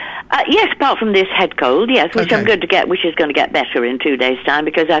well? Yes, apart from this head cold, yes, which Okay. I'm going to get, which is going to get better in 2 days' time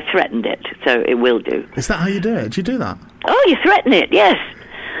because I threatened it, so it will do. Is that how you do it? Do you do that? Oh, you threaten it, yes.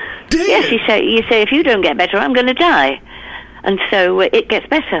 Do you? Yes, you say if you don't get better, I'm going to die. And so it gets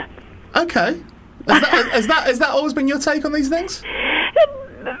better. Okay. Has that always been your take on these things?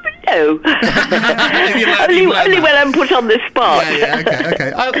 No. only when I'm put on the spot.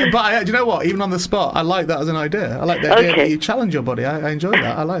 Okay. But do you know what? Even on the spot, I like that as an idea. I like the idea Okay. that you challenge your body. I enjoy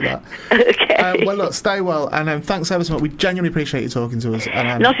that. I like that. Okay. Well, look, stay well, and thanks ever so much. We genuinely appreciate you talking to us.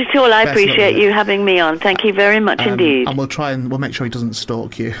 And, Not at all. I best luck appreciate with it. you having me on. Thank you very much indeed. And we'll make sure he doesn't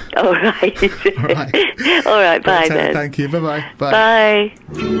stalk you. All right. All right. All right. Bye Take- then. Thank you. Bye-bye. Bye.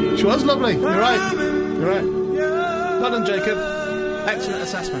 Bye. She was lovely. You're right. Well done, Jacob. Excellent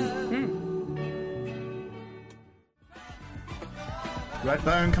assessment.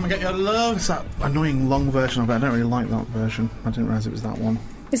 Redbone, come and get your love. It's that annoying long version of it. I don't really like that version. I didn't realise it was that one.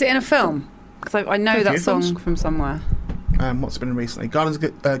 Is it in a film? Because I know A few that song films. from somewhere. What's been recently?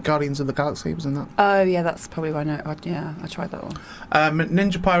 Guardians of the Galaxy was in that. Oh, yeah, that's probably why I know. I tried that one.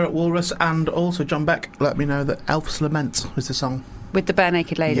 Ninja Pirate Walrus and also John Beck let me know that Elf's Lament was the song. With the bare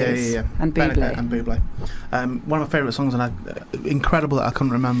naked ladies. Yeah. And Benedict Bublé. and Bublé. One of my favourite songs, and incredible that I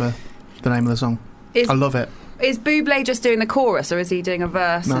couldn't remember the name of the song. I love it. Is Bublé just doing the chorus, or is he doing a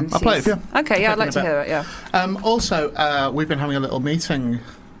verse? No, and I'll play it she's- for you. Okay, yeah, I'd I'll like play to it in a hear it, yeah. Also, we've been having a little meeting,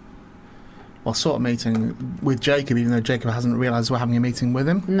 well, sort of meeting with Jacob, even though Jacob hasn't realised we're having a meeting with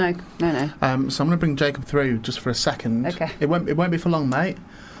him. No. So I'm going to bring Jacob through just for a second. Okay. It won't be for long, mate.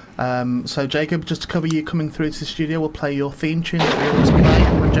 So Jacob, just to cover you coming through to the studio, we'll play your theme tune that we always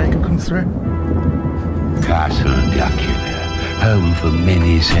play when Jacob comes through. Castle Dracula, home for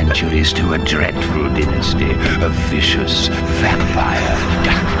many centuries to a dreadful dynasty of vicious vampire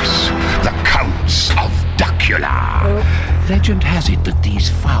ducks, the Counts of Dracula. Legend has it that these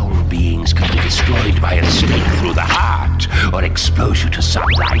foul beings can be destroyed by a stake through the heart or exposure to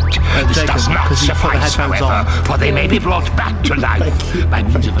sunlight. This Jacob, does not 'cause you put the suffice, headphones however, on. for they may be brought back to life by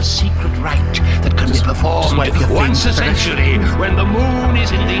means of a secret rite that can be performed wait for your theme once to a finish. century when the moon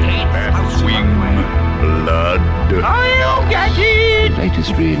is in the 8th house. Wing blood. I'll get it! The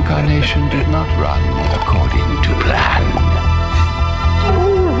latest reincarnation did not run according to plan.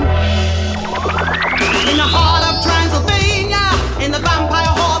 In the heart of Transylvania, in the vampire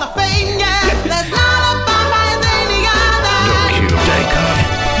hall of fame, yeah, there's not a vampire as any other. Jacob.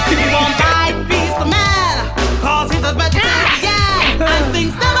 He won't bite, beast the man, cause he's a vegetarian, and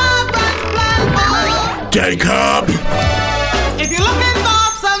things never run to plan for. Jacob! If you're looking for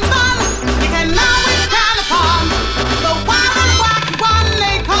some fun, you can always count upon the wild and wacky one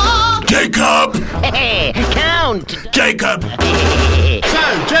they call Jacob! Count! Jacob! So,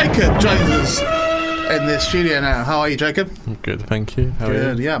 Jacob joins us in the studio now. How are you, Jacob? Good, thank you. How are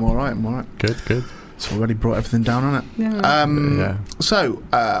Good, you? yeah, I'm alright, I'm alright. Good, good. It's already brought everything down on it. Yeah. So,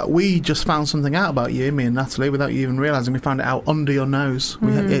 we just found something out about you, me and Natalie, without you even realising. We found it out under your nose.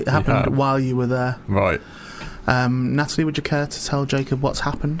 It happened Yeah. while you were there. Right. Natalie, would you care to tell Jacob what's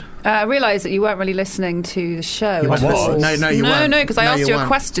happened? I realised that you weren't really listening to the show. You at weren't all. listening. No, you weren't. No, because I No, asked you you a weren't.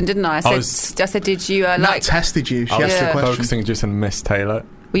 question, didn't I? I said, did you Nat like? tested you. She I was asked you a Yeah. question. focusing just on Miss Taylor.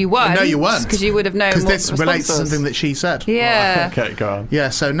 Well, you weren't. No, you weren't. Because you would have known. Because what this the relates to response was. something that she said. Yeah. Okay, go on. Yeah,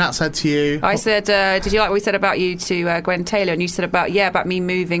 so Nat said to you... I said, did you like what we said about you to Gwen Taylor? And you said about me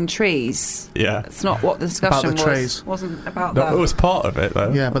moving trees. Yeah. It's not what the discussion About the was. trees. Wasn't about No, that. it was part of it,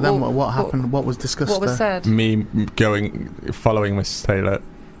 though. Yeah, but then Well, what happened? What was discussed What was there? said? Me following Miss Taylor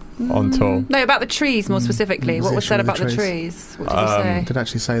on tour. No, about the trees more specifically. Was What the was issue said with about the the trees? trees? What did you say? Did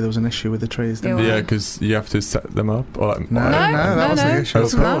actually say there was an issue with the trees, didn't Yeah, you? Yeah, because you have to set them up. Or like, No, No, that wasn't no. the issue.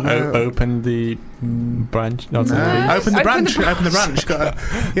 Wasn't that? Open the branch. No, it's No. not Open the Open branch. the Open the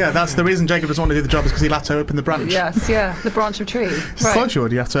branch. Yeah, that's the reason Jacob doesn't want to do the job is because he'll have to open the branch. Yes, yeah, the branch of tree. Of Right. course you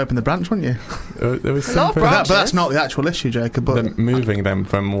would. You have to open the branch, wouldn't you? There was A lot of something. branches. But that's not the actual issue, Jacob. But Them moving them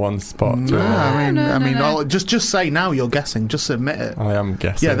from one spot to no, another. I mean, no. I'll just say now you're guessing. Just admit it. I am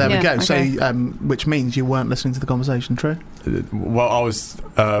guessing. Yeah, there we Yeah, go. okay. So, which means you weren't listening to the conversation. True. Well, I was.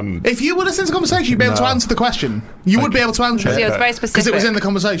 If you were listening to the conversation, you'd be able to No. answer the question. You would be able to answer So it it was very specific. because it was in the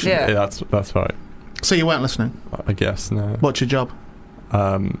conversation. Yeah. Yeah, that's right. So you weren't listening. I guess no. What's your job?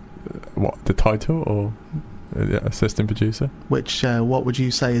 What the title or assistant producer? Which what would you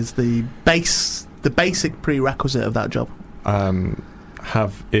say is the basic prerequisite of that job?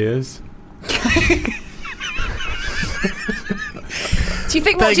 Have ears. Do you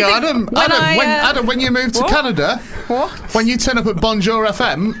think? There What you do go, you think? Adam. When you moved to What? Canada, What? when you turn up at Bonjour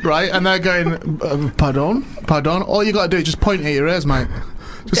FM, right, and they're going, pardon, all you got to do is just point at your ears, mate.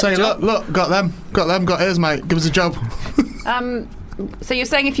 Just say, Get a job. look, got them, got ears, mate. Give us a job. So you're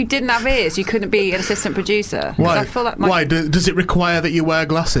saying if you didn't have ears, you couldn't be an assistant producer? 'Cause Why? I feel that might... Why does it require that you wear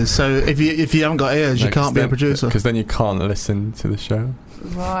glasses? So if you haven't got ears, you can't be a producer. Because then you can't listen to the show.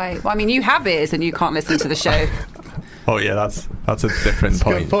 Right. Well, I mean, you have ears and you can't listen to the show. Oh yeah, that's a different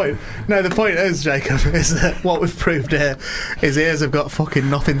point. Good point. No, the point is, Jacob, is that what we've proved here is ears have got fucking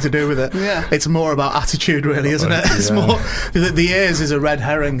nothing to do with it. Yeah. It's more about attitude, really, isn't it? It's Yeah. more the ears is a red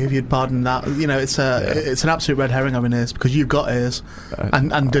herring, if you'd pardon that. You know, it's an absolute red herring having ears because you've got ears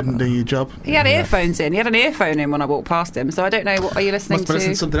and didn't do your job. He had earphones in. He had an earphone in when I walked past him. So I don't know. What are you listening Must be to?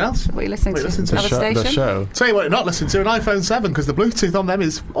 listening to something else. What are you listening What are you to? listening to? Another The station? show. Tell you what, you're not listening to an iPhone 7 because the Bluetooth on them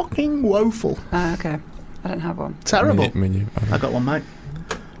is fucking woeful. Oh, okay. I don't have one. Terrible. Menu. I got one, mate.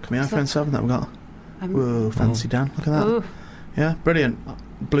 Come here, iPhone 7 that we got. Whoa, fancy Dan. Look at that. Ooh, Yeah, brilliant.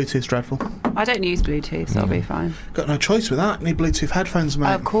 Bluetooth's dreadful. I don't use Bluetooth, so I'll be fine. Got no choice with that. Need Bluetooth headphones,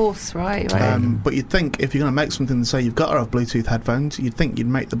 mate. Of course, right. But you'd think if you're going to make something and say you've got to have Bluetooth headphones, you'd think you'd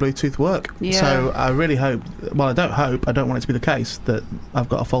make the Bluetooth work. Yeah. So I really hope, well, I don't hope, I don't want it to be the case that I've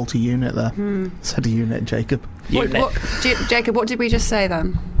got a faulty unit there. Said a unit, Jacob. Jacob, what did we just say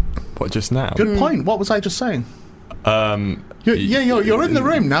then? What, just now? Good point. What was I just saying? You're in the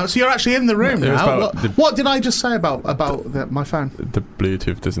room now, so you're actually in the room It was now. about What did I just say about my phone? The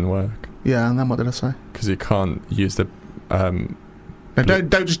Bluetooth doesn't work Yeah, and then what did I say? because you can't use the. No,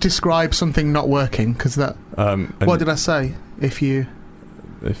 don't just describe something not working, because that... and What did I say? If you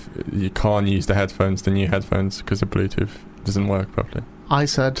can't use the headphones, the new headphones, because the Bluetooth doesn't work properly. I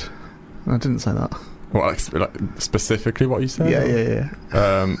said... I didn't say that. What, like specifically what you said? Yeah.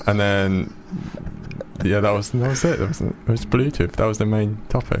 And then Yeah, that was it. It was Bluetooth. That was the main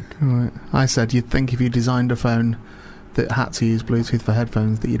topic. Right. I said you'd think if you designed a phone that had to use Bluetooth for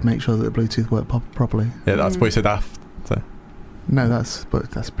headphones, that you'd make sure that the Bluetooth worked properly. Yeah, that's what you said after. No, that's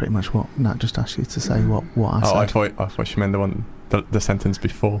pretty much what Nat just asked you to say. What I said. I thought she meant the sentence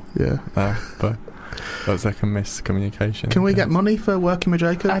before. Yeah. But that was like a miscommunication. Can we get money for working with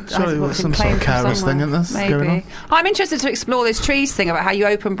Jacob? Surely there's some sort of careless thing in this going on. Maybe. I'm interested to explore this trees thing about how you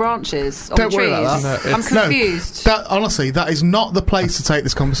open branches on Don't trees. worry about that. I'm confused. Honestly, that is not the place to take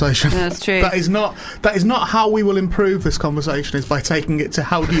this conversation. Yeah, that's true. That is not how we will improve this conversation, is by taking it to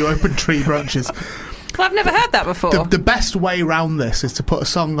how do you open tree branches. Well, I've never heard that before. The best way round this is to put a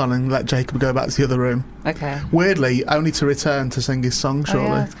song on and let Jacob go back to the other room. Okay. Weirdly, only to return to sing his song shortly.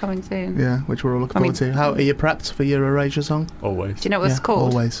 Oh, yeah, it's coming soon. Yeah, which we're all looking forward to. How are you prepped for your Erasure song? Always. Do you know what it's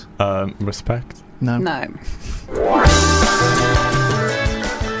called? Always. Respect. No. No.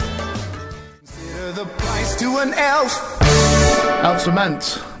 Consider the price to an elf. Elf's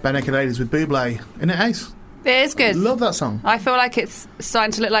Lament, Bare Naked Ladies with Bublé. Isn't it ace? It is good. Love that song. I feel like it's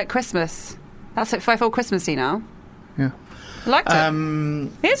starting to look like Christmas. That's like all Christmassy now. Yeah. I liked it.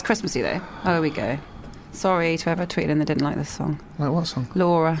 It is Christmassy though. Oh, here we go. Sorry to whoever tweeted in that didn't like this song. Like what song?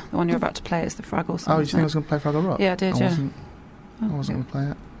 Laura, the one you're about to play, is the Fraggle song. Oh, you think I was going to play Fraggle Rock? Yeah, I did, I yeah. wasn't going to play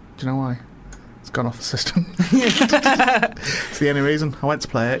it. Do you know why? It's gone off the system. It's the only reason. I went to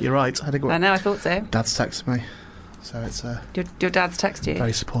play it, you're right. I know, I thought so. Dad's texted me. So it's your dad's texted you?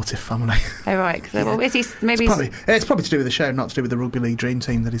 Very supportive family. Oh, right. So, well, is he, maybe it's probably to do with the show, not to do with the Rugby League Dream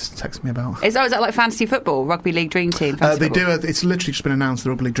Team that he's texted me about. Is that like fantasy football? Rugby League Dream Team? It's literally just been announced,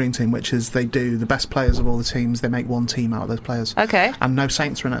 the Rugby League Dream Team, which is they do the best players of all the teams. They make one team out of those players. Okay. And no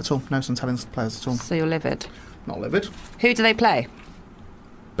Saints are in it at all. No St Helens players at all. So you're livid. Not livid. Who do they play?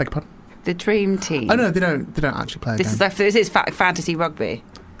 Beg your pardon? The Dream Team. Oh no, they don't actually play a game. This is fantasy rugby.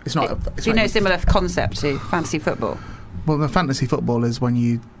 It's not. Do you know similar concept to fantasy football? Well, the fantasy football is when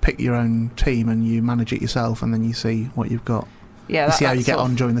you pick your own team and you manage it yourself, and then you see what you've got. Yeah, you see how you get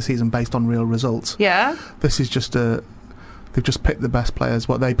on during the season based on real results. Yeah. This is just they've just picked the best players,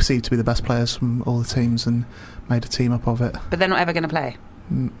 what they perceive to be the best players from all the teams, and made a team up of it. But they're not ever going to play?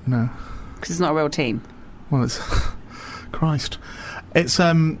 No. Because it's not a real team? Well, it's... Christ. It's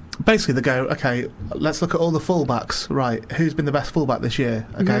basically they go, okay, let's look at all the fullbacks. Right, who's been the best fullback this year?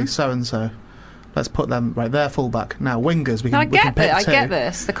 Okay, so-and-so. Let's put them right there, fullback. Now wingers, we can pick two. I get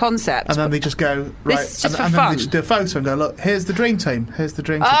this, the concept. And then they just go right. This is just for and fun. Then they just do a photo and go, look, here's the dream team. Here's the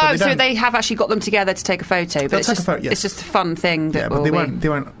dream team. Oh, so they have actually got them together to take a photo. But it's just a fun thing. Yeah, but they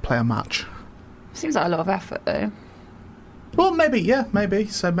won't play a match. Seems like a lot of effort, though. Well, maybe.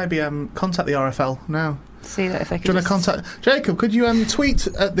 So maybe contact the RFL now. See that if they could. Do you want to contact Jacob? Could you tweet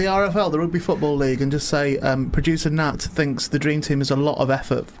at the RFL, the Rugby Football League, and just say producer Nat thinks the dream team is a lot of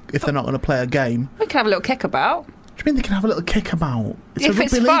effort if they're not going to play a game. We can have a little kick about. What do you mean they can have a little kick about? If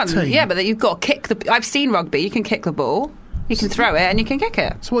it's fun, yeah, but you've got to kick the. I've seen rugby. You can kick the ball, you can throw it, and you can kick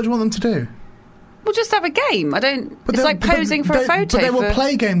it. So what do you want them to do? We'll just have a game. It's like posing for a photo. But they will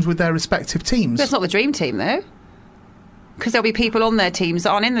play games with their respective teams. That's not the dream team, though. Because there'll be people on their teams that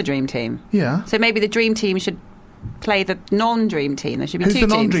aren't in the dream team. Yeah. So maybe the dream team should play the non-dream team. There should be Who's two the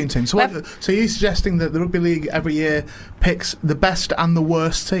teams. non-dream team? So you're suggesting that the Rugby League every year picks the best and the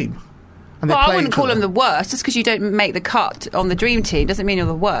worst team? And they well, play I wouldn't each call other? them the worst. Just because you don't make the cut on the dream team doesn't mean you're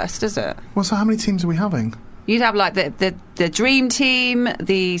the worst, does it? Well, so how many teams are we having? You'd have like the dream team,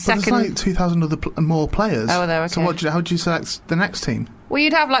 the second. There's like 2,000 more players. Oh, there. Okay. So how do you select the next team? Well,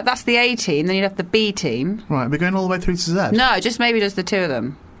 you'd have like that's the A team, then you'd have the B team. Right, we're going all the way through to Z. No, just the two of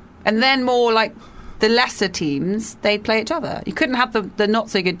them, and then more like the lesser teams, they'd play each other. You couldn't have the not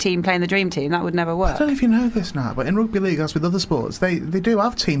so good team playing the dream team. That would never work. I don't know if you know this now, but in rugby league, as with other sports, they do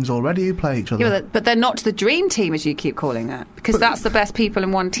have teams already who play each other. Yeah, but they're not the dream team, as you keep calling it, because that's the best people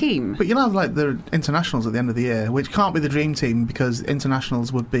in one team. But you'll have like the internationals at the end of the year, which can't be the dream team because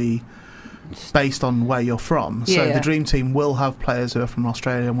internationals would be based on where you're from. So the dream team will have players who are from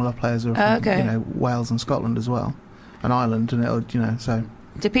Australia and will have players who are from Wales and Scotland as well, and Ireland, and it'll so.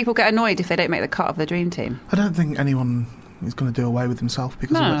 Do people get annoyed if they don't make the cut of the dream team? I don't think anyone is going to do away with himself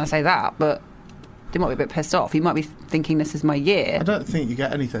because of it. I say that, but they might be a bit pissed off. You might be thinking this is my year. I don't think you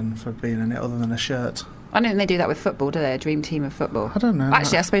get anything for being in it other than a shirt. I don't think they do that with football, do they? A dream team of football. I don't know.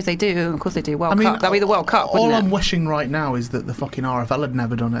 Actually, I suppose they do. Of course they do. World Cup. That'd be the World Cup, wouldn't all it? I'm wishing right now is that the fucking RFL had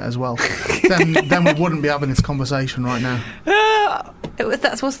never done it as well. then we wouldn't be having this conversation right now.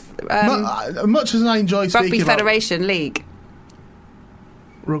 That's what's... much as I enjoy speaking Rugby about... Federation League.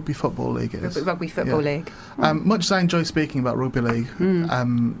 Rugby Football League it is. Rugby Football League. Much as I enjoy speaking about Rugby League,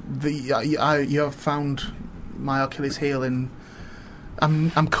 you have found my Achilles heel in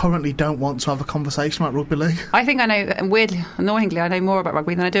I'm currently don't want to have a conversation about rugby league. I think I know, and weirdly, annoyingly, I know more about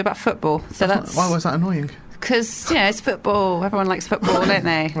rugby than I do about football. So that's Why was that annoying? because it's football. Everyone likes football, don't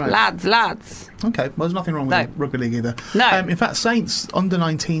they? Right. Lads. Okay, well, there's nothing wrong with No. rugby league either. No. In fact, Saints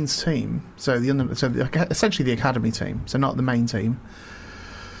under-19s team, essentially the academy team, so not the main team.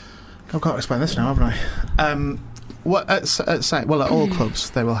 I've got to explain this now, haven't I? At all clubs,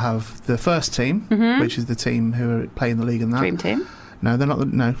 they will have the first team, which is the team who are playing the league in that. Dream team. No, they're not.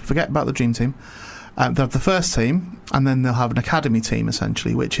 No, forget about the dream team. They'll have the first team, and then they'll have an academy team,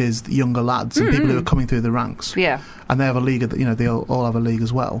 essentially, which is the younger lads and people who are coming through the ranks. Yeah. And they have a league. They all have a league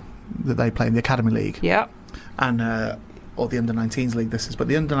as well that they play in the academy league. Yeah. And or the under-19s league. This is, but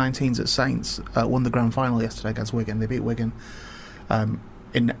the under-19s at Saints won the grand final yesterday against Wigan. They beat Wigan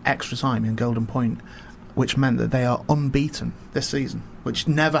in extra time in Golden Point, which meant that they are unbeaten this season, which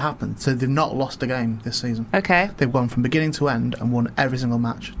never happened. So they've not lost a game this season. Okay. They've gone from beginning to end and won every single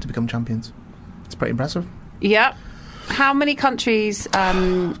match to become champions. It's pretty impressive. Yeah. How many countries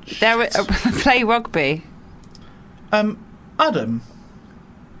play rugby? Adam.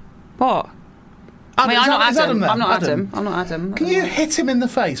 What? Adam, I'm not is Adam Adam. there? I'm not Adam. I'm not Adam. Can you hit him in the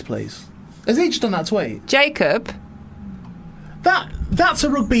face, please? Has he just done that tweet? Jacob. That's a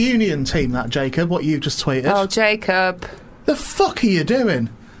rugby union team, that, Jacob, what you've just tweeted. Oh, Jacob. The fuck are you doing?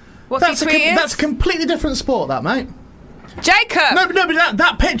 What's he tweeted? That's a completely different sport, that, mate. Jacob! No, but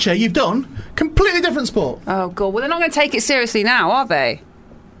that picture you've done, completely different sport. Oh, God. Well, they're not going to take it seriously now, are they?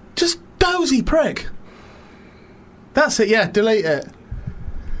 Just dozy prick. That's it, yeah, delete it.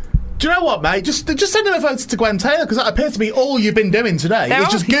 Do you know what, mate? Just send him a photo to Gwen Taylor, because that appears to be all you've been doing today. They're Is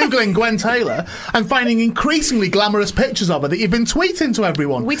just Googling Gwen Taylor and finding increasingly glamorous pictures of her that you've been tweeting to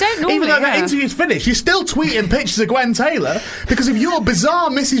everyone. We don't normally, Even though that yeah. interview's finished, you're still tweeting pictures of Gwen Taylor because of your bizarre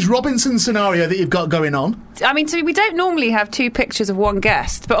Mrs. Robinson scenario that you've got going on. I mean, so we don't normally have two pictures of one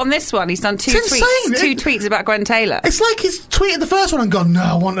guest, but on this one, he's done two It's insane. tweets about Gwen Taylor. It's like he's tweeted the first one and gone, no,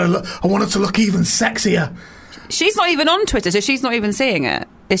 I want her to look even sexier. She's not even on Twitter, so she's not even seeing it.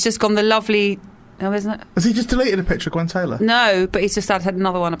 It's just gone the lovely... Oh, isn't it? Has he just deleted a picture of Gwen Taylor? No, but he's just had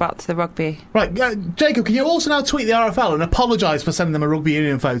another one about the rugby. Right, Jacob, can you also now tweet the RFL and apologise for sending them a rugby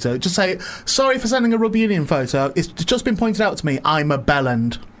union photo? Just say, sorry for sending a rugby union photo. It's just been pointed out to me, I'm a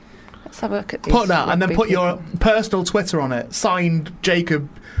bellend. Let's have a look at these. Put that, and then rugby put your people. personal Twitter on it. Signed Jacob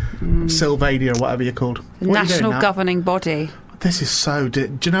Sylvadia, or whatever you're called. The What are you doing national now? governing body. This is so...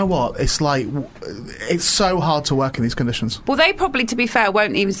 Do you know what? It's like... It's so hard to work in these conditions. Well, they probably, to be fair,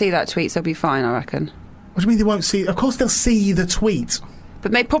 won't even see that tweet, so it'll be fine, I reckon. What do you mean they won't see... Of course they'll see the tweet.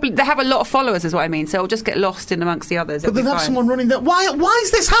 But they have a lot of followers, is what I mean, so it'll just get lost in amongst the others. But It'll they'll be have fine. someone running that. Why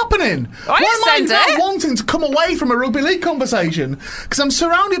is this happening? I didn't Why am send I it. not wanting to come away from a rugby league conversation? Because I'm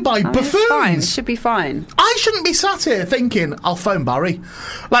surrounded by I mean, it's buffoons. fine. It should be fine. I shouldn't be sat here thinking, I'll phone Barry.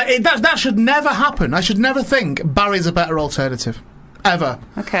 That should never happen. I should never think Barry's a better alternative. Ever.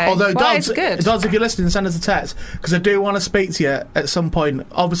 Okay. Although, Well, Dodds, it's good. Dodds, if you're listening, send us a text, because I do want to speak to you at some point,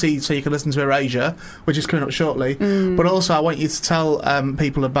 obviously, so you can listen to Erasure, which is coming up shortly, but also I want you to tell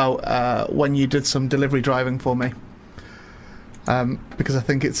people about when you did some delivery driving for me. Because I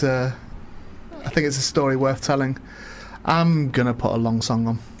think it's a story worth telling. I'm going to put a long song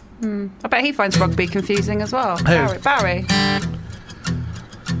on. I bet he finds rugby confusing as well. Who? Barry.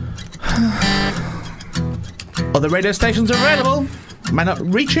 Other radio stations are available. May not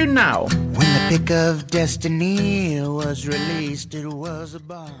reach you now. When the pick of destiny was released, it was a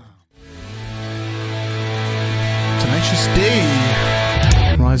bomb. Tenacious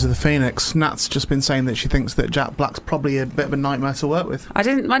D. Rise of the Phoenix. Nat's just been saying that she thinks that Jack Black's probably a bit of a nightmare to work with. I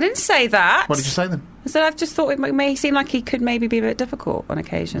didn't say that. What did you say then? I said I've just thought it may seem like he could maybe be a bit difficult on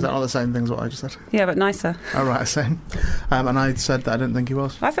occasion. Is that not the same thing as what I just said? Yeah, but nicer. Oh, right, same. And I said that I didn't think he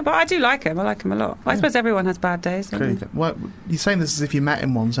was. But I do like him. I like him a lot. I suppose everyone has bad days. Don't Clearly. they? What, you're saying this as if you met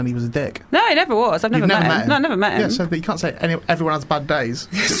him once and he was a dick. No, he never was. I've never, You've never met him. No, I never met him. Yeah, so but you can't say everyone has bad days.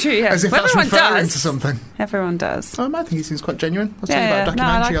 It's true, yeah. As if Well, that's everyone referring does. to something. Everyone does. I think he seems quite genuine. I was Yeah, telling you about a yeah. No,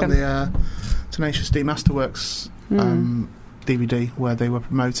 I documentary like on the Tenacious D Masterworks DVD where they were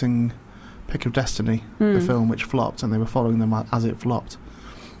promoting Pick of Destiny, the film, which flopped, and they were following them as it flopped.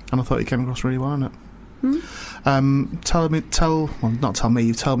 And I thought he came across really well in it. Not tell me,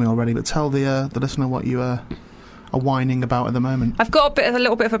 you've told me already, but tell the listener what you are whining about at the moment. I've got a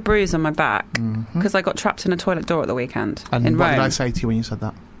little bit of a bruise on my back because I got trapped in a toilet door at the weekend And in what Rome. did I say to you when you said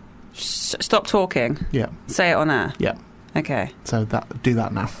that? Stop talking. Yeah, Say it on air. yeah. Okay. So do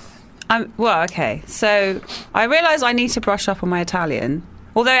that now. Okay. So I realise I need to brush up on my Italian.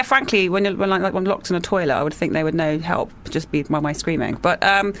 Although, frankly, when I'm locked in a toilet, I would think they would know help, just be by my screaming. But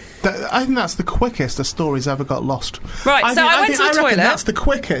I think that's the quickest a story's ever got lost. Right, I went to the toilet. That's the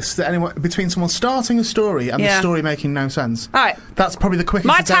quickest that anyone, between someone starting a story and the story making no sense. All right. That's probably the quickest.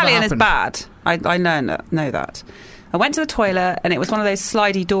 My it's ever Italian is happened. bad. I know that. I went to the toilet, and it was one of those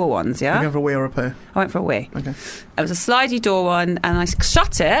slidey door ones, yeah? You go for a wee or a poo? I went for a wee. Okay. It was a slidey door one, and I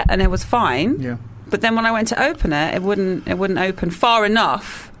shut it, and it was fine. Yeah. But then when I went to open it, it wouldn't open far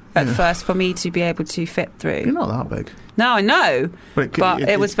enough at first for me to be able to fit through. You're not that big. No, I know. But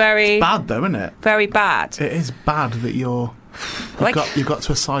it was very... It's bad, though, isn't it? Very bad. It is bad that you've got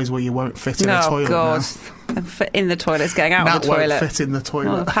to a size where you won't fit in a toilet God. now. Fit in the toilet. It's getting out of the won't toilet. fit in the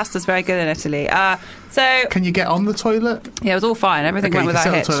toilet. Oh, the pasta's very good in Italy. Can you get on the toilet? Yeah, it was all fine. Everything went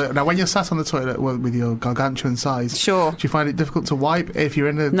without hitch. Now, when you're sat on the toilet with your gargantuan size, sure, do you find it difficult to wipe if you're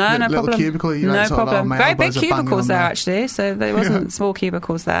in a no little problem. cubicle? No problem. Very big cubicles there, actually. So there wasn't small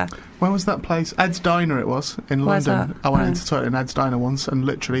cubicles there. Where was that place? Ed's Diner. It was in Where's London. that? I went into the toilet in Ed's Diner once, and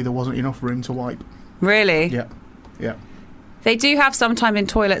literally there wasn't enough room to wipe. Really? Yeah. They do have some time in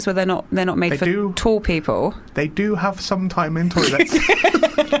toilets where they're not made for tall people. They do have some time in toilets.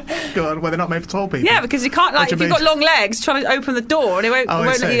 Go on, where they're not made for tall people. Yeah, because you can't, if you've got long legs, trying to open the door, and it won't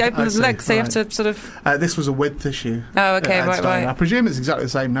let you open the legs, so you have to sort of... this was a width issue. Oh, okay, right. I presume it's exactly the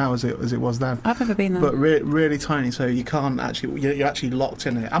same now as it was then. I've never been there. But really tiny, so you can't actually... You're actually locked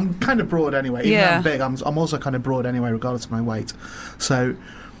in it. I'm kind of broad anyway. Even though I'm big, I'm also kind of broad anyway, regardless of my weight. So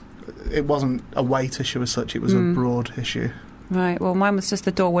it wasn't a weight issue as such, it was a broad issue. Right, well, mine was just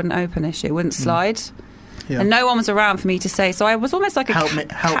the door wouldn't open issue, it wouldn't slide. Yeah. And no one was around for me to say, so I was almost like a...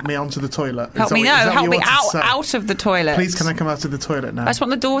 Help me onto the toilet. Help me out of the toilet. Please, can I come out of the toilet now? I just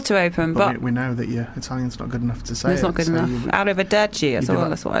want the door to open, but... we know that your Italian's not good enough to say it's not good enough. Out of a dirty as well,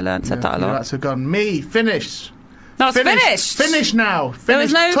 that's what I learned. Said that a lot. You'd like to have gone, me, finished. No, it's finished. Finish now. Finish. There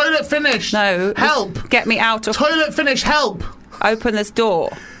was no... Toilet finished. No. Help. Get me out of... Toilet finish, help. Open this door.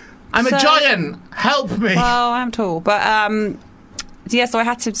 I'm a giant. Help me. Well, I'm tall, but... so I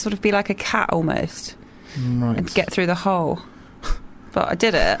had to sort of be like a cat almost, and get through the hole. But I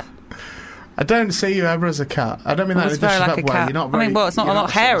did it. I don't see you ever as a cat. I don't mean that in a disrespectful way. You're not very, I'm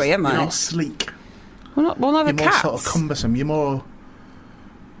not hairy, am I? You're not sleek. Well, not you're the more cats. sort of cumbersome. You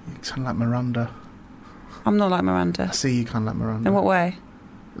sound like Miranda. I'm not like Miranda. I see you kind of like Miranda. In what way?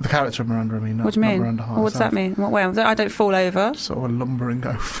 The character of Miranda, I mean. What do you mean? Miranda Hart What's that mean? In what way? I don't fall over. Sort of a lumbering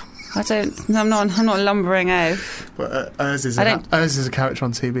oaf. I'm not a lumbering oaf. But Urs is a character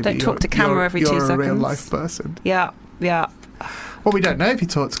on TV. Don't talk to camera every 2 seconds. You're a real life person. Yeah. Well, we don't know if you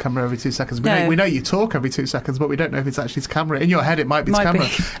talk to camera every 2 seconds. We know you talk every 2 seconds, but we don't know if it's actually to camera. In your head, it might be to camera.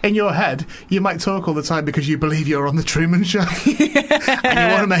 In your head, you might talk all the time because you believe you're on the Truman Show, and you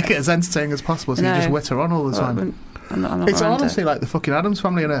want to make it as entertaining as possible, so you just witter on all the time. I'm not it's honestly like the fucking Addams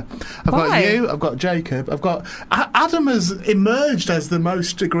Family. I've got you, I've got Jacob, I've got... Adam has emerged as the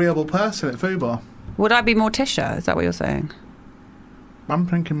most agreeable person at Fubar. Would I be Morticia? Is that what you're saying? I'm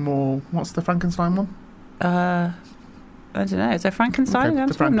thinking more... What's the Frankenstein one? I don't know. Is there Frankenstein? Okay,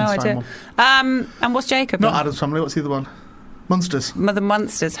 the Frankenstein no idea. And what's Jacob? Not Addams Family, what's the other one? Munsters. Mother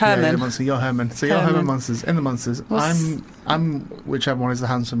Munsters, Herman. Yeah, Munster, you're Herman. So you're Herman Munsters. In the Munsters. I'm whichever one is the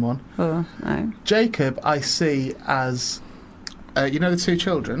handsome one. Oh, no. Jacob, I see as... you know the two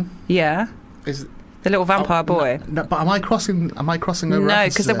children? Yeah. Is the little vampire boy. No, but am I crossing over? No,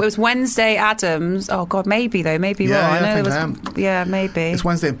 because it was Wednesday Addams. Oh, God, maybe, though. Maybe more. I know yeah, maybe. It's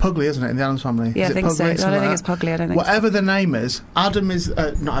Wednesday and Pugly, isn't it, in the Addams Family? Yeah, I think so. I don't think it's Pugly. Whatever the name is,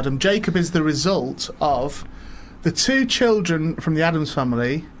 Jacob is the result of... the two children from the Addams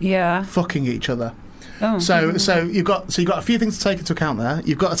Family fucking each other. Oh. So you've got a few things to take into account there.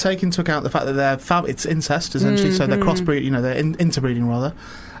 You've got to take into account the fact that they're it's incest essentially, so they're crossbreed, they're interbreeding rather.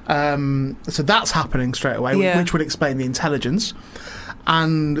 So that's happening straight away, which would explain the intelligence,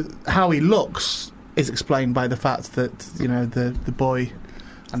 and how he looks is explained by the fact that the boy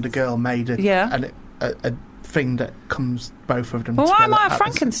and the girl made a thing that comes both of them together. Why am I a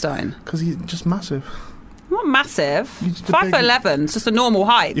Frankenstein? Because he's just massive. Not massive. 5'11", it's just a normal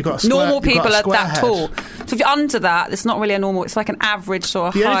height. Normal people are that tall. So if you're under that, it's not really a normal. It's like an average sort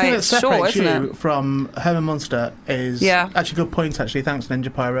of height. The only thing that separates you from Herman Munster is actually good point. Actually, thanks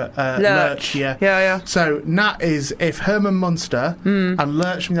Ninja Pirate. Lurch. Yeah. So Nat is if Herman Munster and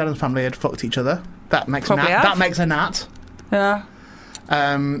Lurch from the Addams Family had fucked each other, that makes a Nat. Yeah.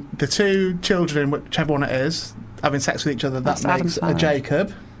 The two children, whichever one it is, having sex with each other, that makes a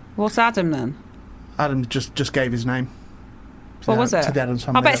Jacob. What's Adam then? Adam just gave his name. What was it? To the Addams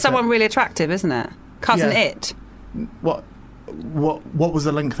Family. I bet it's someone really attractive, isn't it? Cousin It. What? what was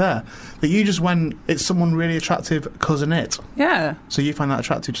the link there? That you just went, it's someone really attractive, cousin it. Yeah. So you find that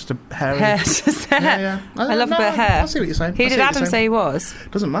attractive, just a hairy... Hair, just hair. Yeah. I love a bit of hair. I see what you're saying. Who did Adam say he was?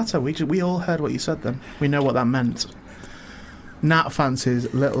 Doesn't matter. We all heard what you said then. We know what that meant. Nat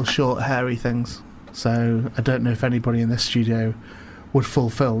fancies little short hairy things. So I don't know if anybody in this studio would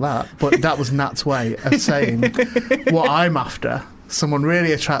fulfil that, but that was Nat's way of saying what I'm after. Someone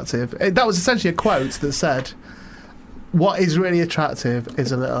really attractive. That was essentially a quote that said, what is really attractive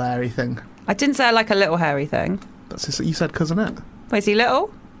is a little hairy thing. I didn't say I like a little hairy thing. That's just, you said cousin it. Wait, is he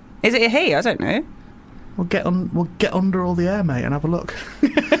little? Is it a he? I don't know. We'll get under all the air, mate, and have a look.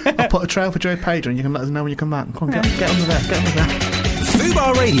 I'll put a trail for Joey Page on. You can let us know when you come back. Come on, get under there. Get under there.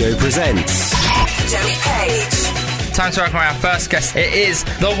 Fubar Radio presents Joey Page. Time to welcome our first guest. It is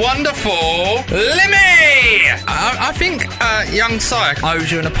the wonderful Limmy! I think young Sire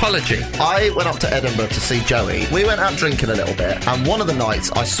owes you an apology. I went up to Edinburgh to see Joey. We went out drinking a little bit, and one of the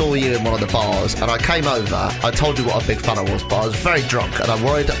nights I saw you in one of the bars, and I came over. I told you what a big fan I was, but I was very drunk, and I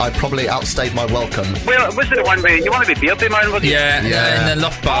worried I probably outstayed my welcome. Well, was it the one where you want to be bearded man? Was it? Yeah, in the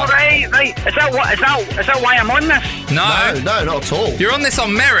loft bar. Oh, right. Is that why I'm on this? No, not at all. You're on this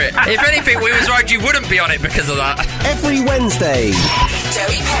on merit. If anything, we was worried you wouldn't be on it because of that. every Wednesday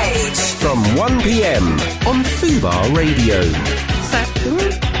Joey Page from 1 p.m. on Fubar Radio.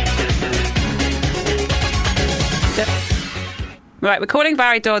 Right, we're calling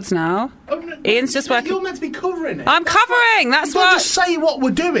Barry Dodds now. Ian's just working. You're meant to be covering it. I'm covering. That's Don't what. just say what we're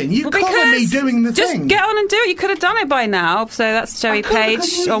doing. You Well, cover me doing the just thing. get on and do it. You could have done it by now. So that's Joey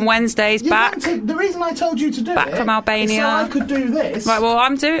Page on Wednesdays. Back. The reason I told you to do Back it from Albania. is so I could do this. Right, well,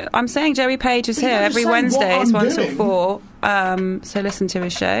 I'm saying Joey Page is But you here don't every just say Wednesdays, what I'm 1 till doing. 4. So listen to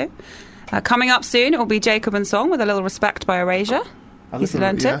his show. Coming up soon, it will be Jacob and Song with A Little Respect by Erasure. He's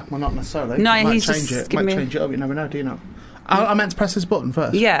learnt it. Well, not necessarily. No, might he's change just it. giving Might me- change it up. You never know, do you know? I meant to press this button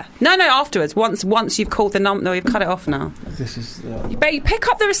first. Yeah. No, afterwards. Once you've called the number. No, you've cut it off now. This is. But you pick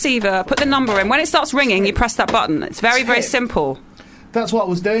up the receiver, put the number in. When it starts ringing, you press that button. It's very, very simple. That's what I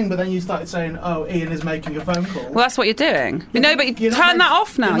was doing, but then you started saying, "Oh, Ian is making a phone call." Well, that's what you're doing. No, but You're not turn meant- that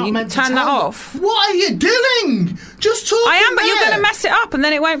off now. you're not You meant to turn that tell them. off. What are you doing? Just talking. I am, but you're there. going to mess it up, and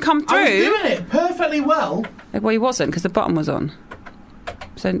then it won't come through. I was doing it perfectly well. Well, he wasn't, because the button was on.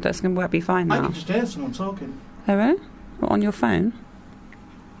 So that's going to be fine I now. can just hear someone talking. Oh, really? What, on your phone?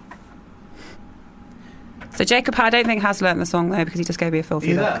 So Jacob, I don't think has learnt the song though, because he just gave me a filthy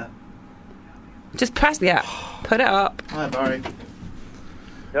You look. there? Just press, put it up. Hi, Barry.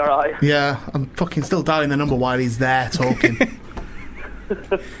 You alright? Yeah, I'm fucking still dialing the number while he's there talking.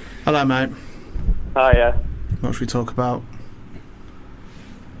 Hello, mate. Hiya. What should we talk about?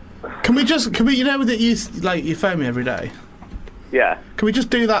 Can we, you know that you phone me every day? Yeah. Can we just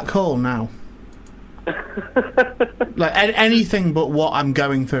do that call now? Like, anything but what I'm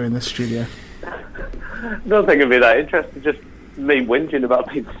going through in this studio. I don't think it'd be that interesting. Just me whinging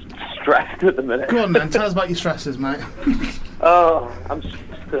about being stressed at the minute. Go on then, tell us about your stresses, mate. Oh, I'm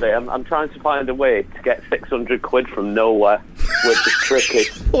stressed today. I'm trying to find a way to get 600 quid from nowhere, which is tricky.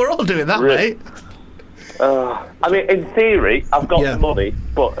 We're all doing that, mate. I mean, in theory, I've got the money,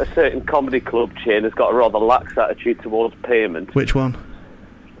 but a certain comedy club chain has got a rather lax attitude towards payment. Which one?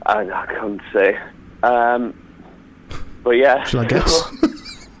 I can't say. But yeah. Shall I guess?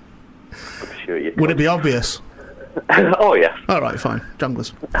 I'm sure you Would it be obvious? Oh, yeah. All right, fine.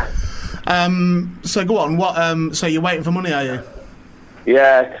 Junglers. So go on. What? So you're waiting for money, are you?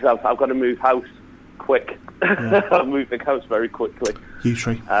 Yeah, because I've got to move house quick. I'm moving house very quickly.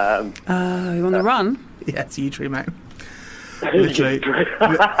 U-Tree. You on the run? Yeah, it's U-Tree, mate. Literally,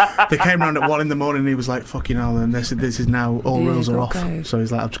 they came round at 1 in the morning and he was like, fucking hell, and this is now, all rules are off. go. So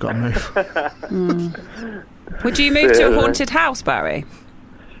he's like, I've just got to move. Would you move to a haunted house, Barry?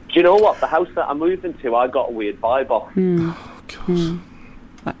 Do you know what? The house that I'm moving to, I got a weird vibe off.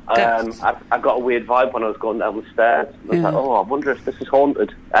 I got a weird vibe when I was going down the stairs. I was like, oh, I wonder if this is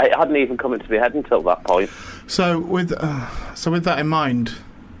haunted. It hadn't even come into my head until that point. So with that in mind,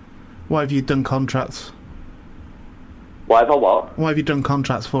 why have you done contracts? Why have I what? Why have you done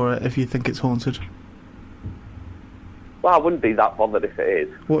contracts for it if you think it's haunted? Well, I wouldn't be that bothered if it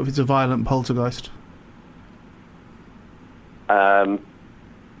is. What if it's a violent poltergeist? I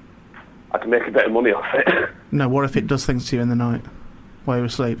can make a bit of money off it. No, what if it does things to you in the night while you're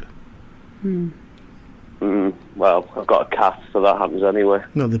asleep? Well, I've got a cat, so that happens anyway.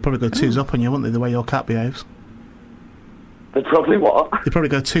 No, they'd probably go twos up on you, wouldn't they, the way your cat behaves? They'd probably what? They'd probably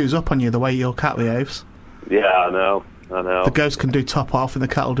go twos up on you, the way your cat behaves. Yeah, I know. The ghost can do top off and the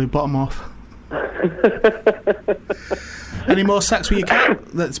cat will do bottom off. Any more sex with your cat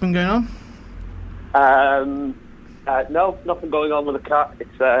that's been going on? No, nothing going on with the cat.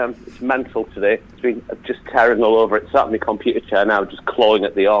 It's mental today. It's been just tearing all over. It's sat in my computer chair now, just clawing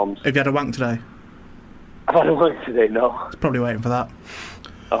at the arms. Have you had a wank today? I've had a wank today, no. It's probably waiting for that.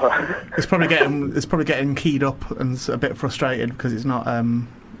 All right. It's probably getting keyed up and a bit frustrated because it's not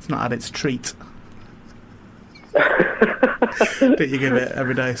had its treat that you give it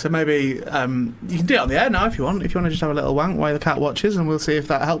every day. So maybe you can do it on the air now if you want. If you want to just have a little wank while the cat watches, and we'll see if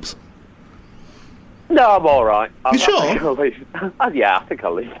that helps. No, I'm all right. You sure? Yeah, I think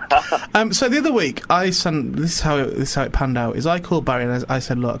I'll leave that. So the other week, this is how it panned out. Is I called Barry and I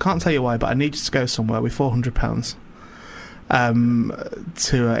said, look, I can't tell you why, but I need you to go somewhere with £400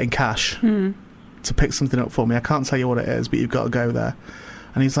 in cash to pick something up for me. I can't tell you what it is, but you've got to go there.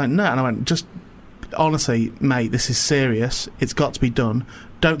 And he's like, no. And I went, just honestly, mate, this is serious. It's got to be done.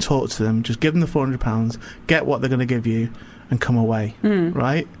 Don't talk to them. Just give them the £400, get what they're going to give you, and come away.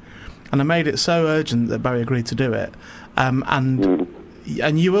 Right? And I made it so urgent that Barry agreed to do it. And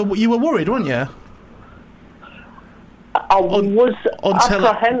you were worried, weren't you? I was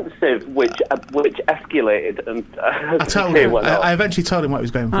apprehensive, which escalated, and I told him. I eventually told him what he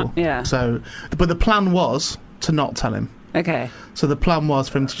was going for. Yeah. So, but the plan was to not tell him. Okay. So the plan was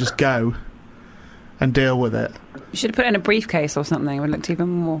for him to just go and deal with it. You should have put it in a briefcase or something. It would look even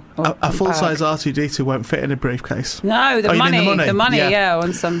more. A full-size R2-D2 won't fit in a briefcase. No, the money, yeah,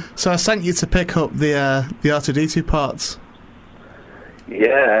 on some. So I sent you to pick up the R2-D2 parts.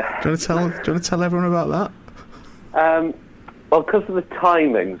 Yeah. Do you want to tell everyone about that? Well, because of the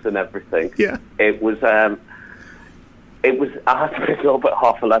timings and everything. Yeah. It was. I had to pick it up at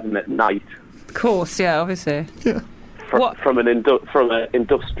 11:30 at night. Of course, yeah, obviously. Yeah. From an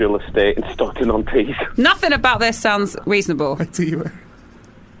industrial estate in Stockton-on-Tees. Nothing about this sounds reasonable.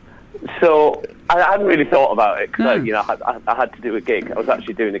 So I hadn't really thought about it because I had to do a gig. I was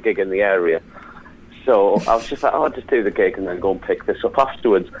actually doing a gig in the area, so I was just like, I'll just do the gig and then go and pick this up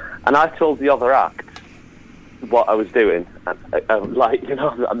afterwards. And I told the other act what I was doing, and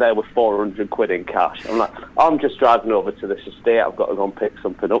I'm there with £400 in cash. I'm like, I'm just driving over to this estate. I've got to go and pick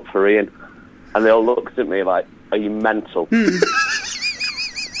something up for Ian. And they all looked at me like, are you mental?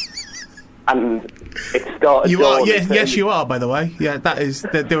 And it started. You are, yes, you are. By the way, yeah, that is.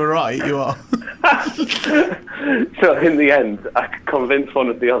 They were right. You are. So in the end, I convinced one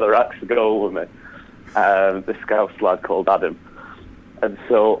of the other acts to go with me. This Scouse lad called Adam, and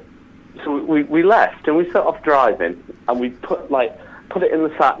so we left and we set off driving, and we put it in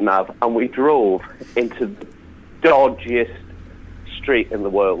the sat nav, and we drove into the dodgiest street in the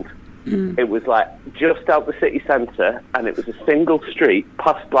world. It was just out the city centre, and it was a single street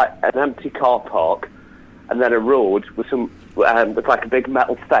past an empty car park, and then a road with some with a big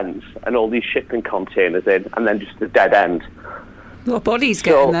metal fence and all these shipping containers in, and then just a dead end. Well, bodies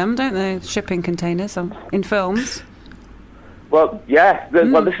get in them, don't they? Shipping containers in films. Well, yeah.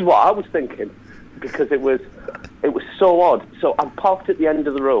 Well, this is what I was thinking, because it was so odd. So I'm parked at the end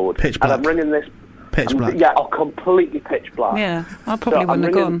of the road, pitch black. And I'm ringing this. Pitch black. Yeah, completely pitch black. Yeah, I probably wouldn't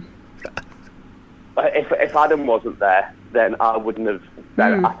have gone. If Adam wasn't there, then I wouldn't have.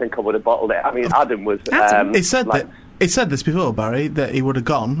 Then I think I would have bottled it. I mean, Adam was. It said this before, Barry, that he would have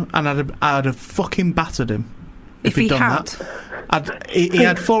gone, and I'd have fucking battered him if he'd done that. He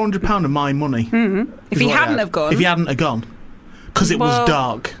had £400 of my money. If he hadn't have gone. If he hadn't have gone, because it was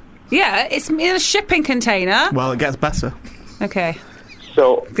dark. Yeah, it's in a shipping container. Well, it gets better. Okay.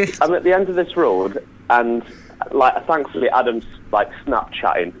 So I'm at the end of this road, and thankfully Adam's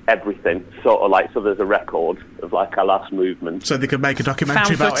Snapchatting everything, so there's a record of our last movement. So they could make a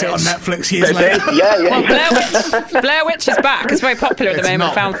documentary about it on Netflix years later. Yeah. Well, Blair Witch is back. It's very popular at the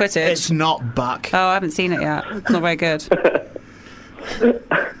moment. Found footage. It's not back. Oh, I haven't seen it yet. It's not very good.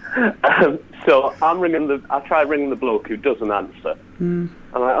 So I try ringing the bloke who doesn't answer.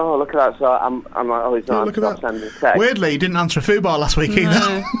 I'm like, oh, look at that. So I'm like, oh, he's not sending a text. Weirdly, he didn't answer a foo bar last week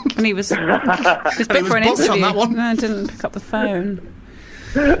either. And he was booked for an interview. On that one. No, didn't pick up the phone.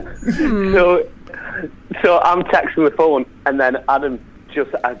 So I'm texting the phone, and then Adam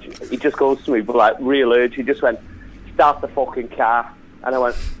he just goes to me with real urge. He just went, start the fucking car. And I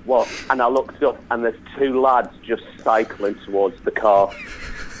went, what? And I looked up, and there's two lads just cycling towards the car.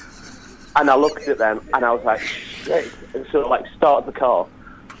 And I looked at them, and I was like, shit. And so, started the car,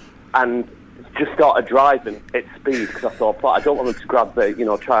 and just started driving at speed, because I thought, I don't want them to grab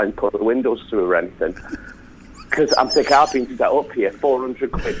try and put the windows through or anything. Because I'm thinking, I've been set up here,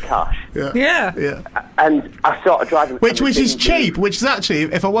 £400 cash. Yeah. And I started driving. Which is cheap, which is actually,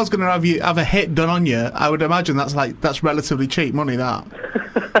 if I was going to have a hit done on you, I would imagine that's relatively cheap money, that.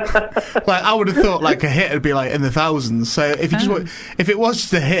 I would have thought a hit would be in the thousands. So if it was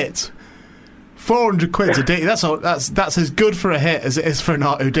just a hit, 400 quid's a D. That's as good for a hit as it is for an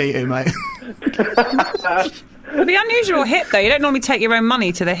R2D2, mate. The unusual hit, though, you don't normally take your own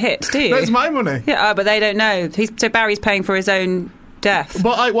money to the hit, do you? That's my money. Yeah, but they don't know. So Barry's paying for his own death.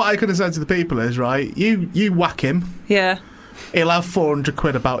 But what I could have said to the people is, right, you whack him. Yeah. He'll have 400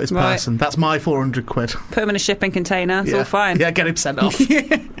 quid about his person. That's my 400 quid. Put him in a shipping container. It's all fine. Yeah, get him sent off. You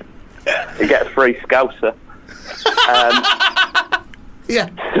get a free scouser. Yeah.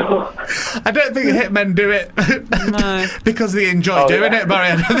 I don't think hitmen do it because they enjoy doing it, Barry.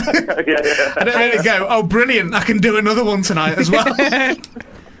 I don't think they go, oh, brilliant, I can do another one tonight as well. I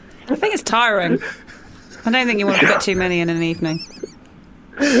think it's tiring. I don't think you want to fit too many in an evening.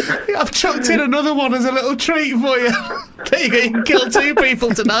 I've chucked in another one as a little treat for you. There you go, you can kill 2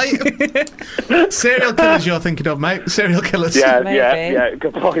 people tonight. Serial killers you're thinking of, mate. Serial killers. Yeah,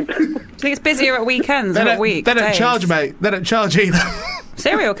 good point. I think it's busier at weekends than at weekdays. They don't charge, mate. They don't charge either.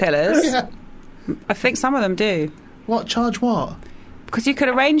 Serial killers? Yeah. I think some of them do. What? Charge what? Because you can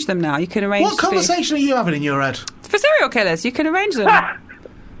arrange them now. You can arrange... What conversation are you having in your head? For serial killers, you can arrange them.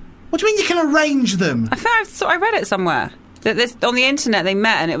 What do you mean you can arrange them? I read it somewhere. That on the internet they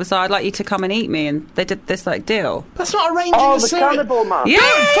met and it was, I'd like you to come and eat me, and they did this deal. That's not arranging a serial... Oh, the cannibal man. Yeah,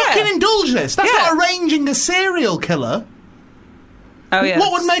 Don't fucking indulge this. That's Yeah. not arranging a serial killer. Oh, yeah.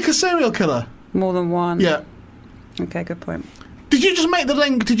 What would make a serial killer? More than one. Yeah. Okay, good point. Did you just make the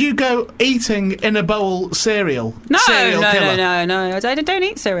link? Did you go eating in a bowl cereal? No, serial killer? no. I don't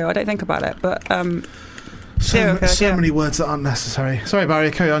eat cereal. I don't think about it, but... serial killer, so many words that aren't necessary. Sorry,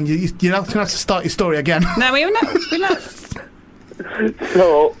 Barry, carry on. You're going to have to start your story again. No, we're not.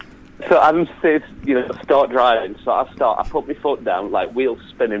 So Adam says, start driving. So I put my foot down, like wheels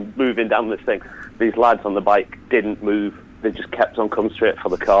spinning, moving down this thing. These lads on the bike didn't move. They just kept on coming straight for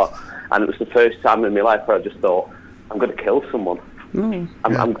the car. And it was the first time in my life where I just thought, I'm going to kill someone.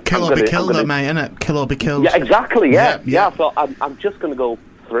 Kill or be killed, though, mate, innit? Kill or be killed. Yeah, exactly, yeah. I thought, I'm just going to go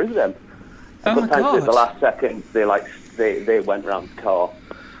through them. Oh, but my thankfully, God. the last second, they went round the car.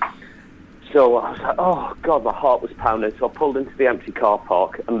 So I was like, oh, God, my heart was pounding. So I pulled into the empty car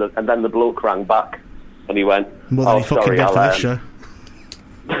park, and then the bloke rang back, and he went, Well, then he fucking did for this show.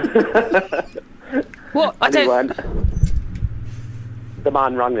 What? And he went, the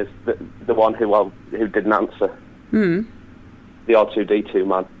man rang us, the one who didn't answer. Hmm. The R2D2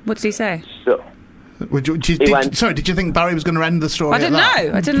 man. What did he say? So, did you think Barry was going to end the story? I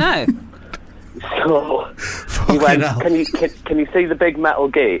didn't know. So he went, can you see the big metal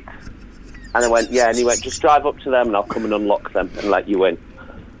gates? And I went, yeah. And he went, just drive up to them and I'll come and unlock them and let you in.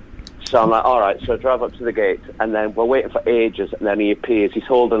 So I'm like, all right. So I drive up to the gate, and then we're waiting for ages, and then he appears. He's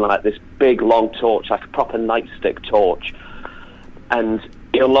holding like this big long torch, like a proper nightstick torch. And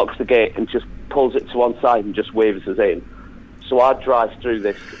he unlocks the gate and just pulls it to one side and just waves us in. So I drive through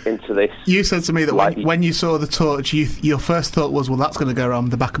this into this. You said to me that when you saw the torch, your first thought was, well, that's going to go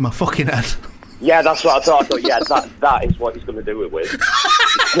around the back of my fucking head. Yeah, that's what I thought. I thought, yeah, that is what he's going to do it with.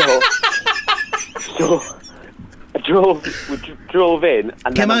 So we drove in.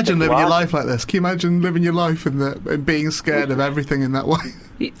 And Can you imagine living your life like this? Can you imagine living your life and being scared of everything in that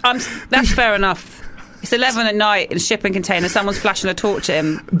way? That's fair enough. It's 11 at night in a shipping container. Someone's flashing a torch at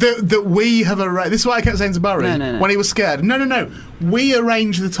him. That we have arranged. This is what I kept saying to Barry No. when he was scared. No. We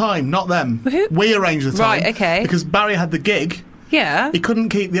arranged the time, not them. Who? We arranged the time. Right, okay. Because Barry had the gig. Yeah. He couldn't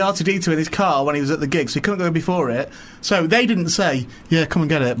keep the R2D2 in his car when he was at the gig, so he couldn't go before it. So they didn't say, yeah, come and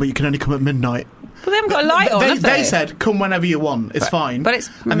get it, but you can only come at midnight. But they haven't got a light on, have they? They said, come whenever you want. It's fine. But it's...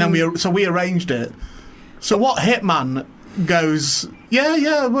 And then we arranged it. So what hitman goes,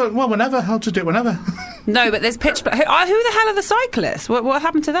 yeah, well, whenever. I'll just do it whenever. No, but there's pitch... But who the hell are the cyclists? What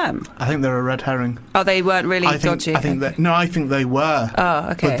happened to them? I think they're a red herring. Oh, they weren't really dodgy? I think they were.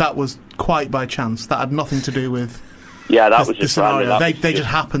 Oh, okay. But that was quite by chance. That had nothing to do with... Yeah, that was the just scenario. random. They just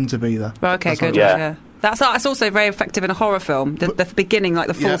happened to be there. Well, okay, good. Yeah. That's also very effective in a horror film. The beginning, like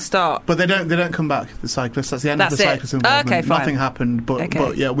the full start. But they don't come back. The cyclists. That's the end of the cyclists involvement. Okay, fine. Nothing happened.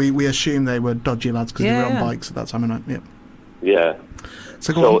 But yeah, we assume they were dodgy lads because they were on bikes at that time of night. Yep. Yeah.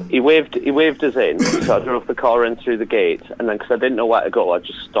 So he waved us in. So I drove the car in through the gate, and then because I didn't know where to go, I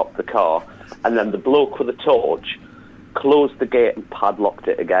just stopped the car, and then the bloke with the torch closed the gate and padlocked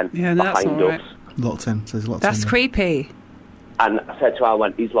it again behind us. Locked in. So locked That's in creepy. And I said to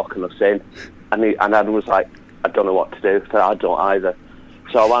him, he's locking us in. And Adam was like, I don't know what to do. I said, I don't either.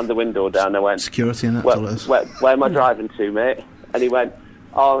 So I wound the window down and I went, security in that. Where am I driving to, mate? And he went,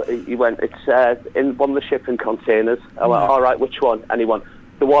 it's in one of the shipping containers. I went, all right, which one? And he went,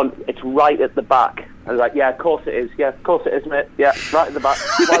 the one, it's right at the back. I was like, yeah, of course it is. Yeah, of course it is, mate. Yeah, right in the back.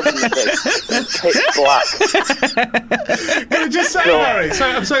 Why wouldn't you be? It's pitch black. Can I just say, Harry? So,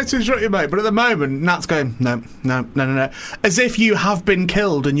 I'm sorry to interrupt you, mate, but at the moment, Nat's going, no. As if you have been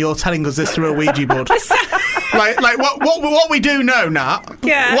killed and you're telling us this through a Ouija board. like what we do know, Nat.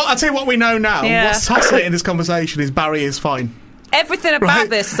 Yeah. I'll tell you what we know now. Yeah. What's fascinating in this conversation is Barry is fine. Everything about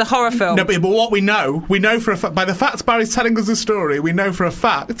this is a horror film. No, but what we know for a fact, by the fact Barry's telling us the story, we know for a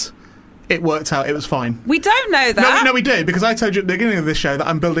fact it worked out, it was fine. We don't know that. No, we do, because I told you at the beginning of this show that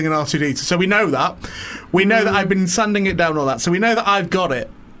I'm building an R2D2, so we know that. We know that I've been sanding it down, all that, so we know that I've got it.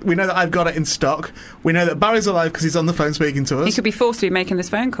 We know that I've got it in stock. We know that Barry's alive because he's on the phone speaking to us. He could be forced to be making this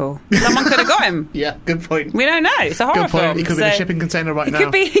phone call. Someone could have got him. Yeah, good point. We don't know. It's a horror Good point. film. He could be in a shipping container right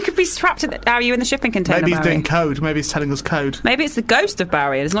now. He could be trapped in Are you in the shipping container, Maybe he's Barry? doing code. Maybe he's telling us code. Maybe it's the ghost of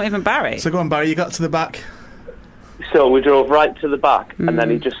Barry and it's not even Barry. So go on, Barry, you got to the back. So we drove right to the back, and then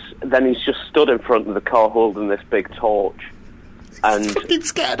he's just stood in front of the car holding this big torch. And He's fucking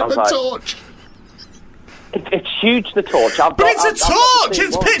scared I of was a like, torch. It's huge, the torch. But it's a torch!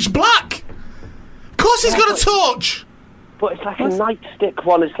 It's pitch black! Of course he's got a torch! But it's like a nightstick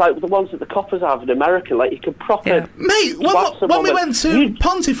one. It's like the ones that the coppers have in America. Like, you can proper... Mate, when we went to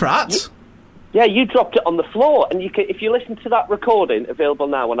Pontefract... Yeah, you dropped it on the floor, and you can, if you listen to that recording, available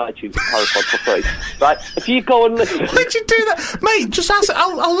now on iTunes at Parapod for free, right? If you go and listen... Why'd you do that? Mate, just ask...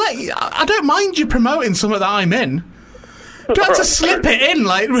 I'll let you... I don't mind you promoting something that I'm in. You don't have to slip it in,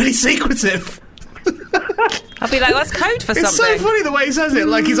 like, really secretive. I'll be like, that's code for It's something. so funny the way he says it,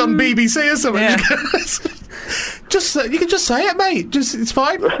 like he's on BBC or something. Yeah. You can just say it, mate. It's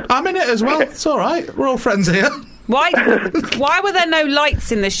fine. I'm in it as well. It's all right. We're all friends here. Why were there no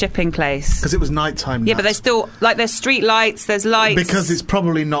lights in this shipping place? Because it was night time. Yeah, but there's still, like, there's street lights, there's lights. Because it's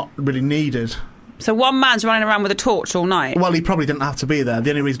probably not really needed. So one man's running around with a torch all night. Well, he probably didn't have to be there. The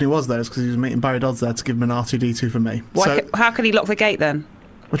only reason he was there is because he was meeting Barry Dodds there to give him an R2D2 from me. How can he lock the gate then?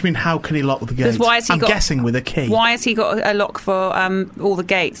 What do you mean, how can he lock the gate? I'm guessing with a key. Why has he got a lock for all the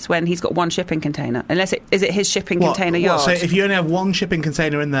gates when he's got one shipping container? Is it his shipping container yard? So if you only have one shipping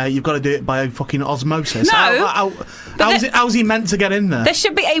container in there, you've got to do it by fucking osmosis. No. How's he meant to get in there? There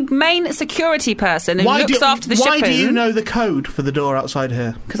should be a main security person who looks after the shipping. Why do you know the code for the door outside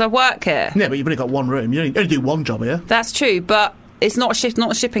here? Because I work here. Yeah, but you've only got one room. You only do one job here. That's true, but... It's not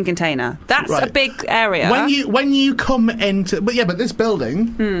a shipping container. That's right. A big area. When you come into... But this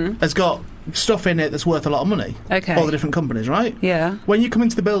building has got stuff in it that's worth a lot of money. Okay. All the different companies, right? Yeah. When you come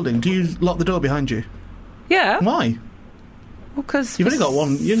into the building, do you lock the door behind you? Yeah. Why? Well, because... You've only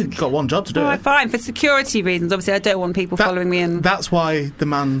got one job to do it. Fine. For security reasons, obviously, I don't want people following me in. That's why the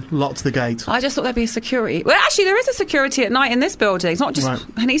man locked the gate. I just thought there'd be a security. Well, actually, there is a security at night in this building. It's not just... Right.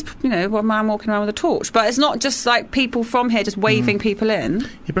 And he's, one man walking around with a torch. But it's not just, like, people from here just waving people in.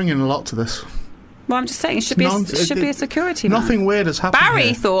 You're bringing a lot to this. Well, I'm just saying, it should be a security man. Nothing weird has happened Barry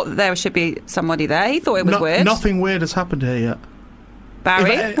here. thought that there should be somebody there. He thought it was weird. Nothing weird has happened here yet.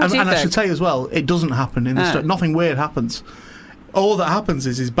 Barry, and I should tell you as well, it doesn't happen in the story. Nothing weird happens. All that happens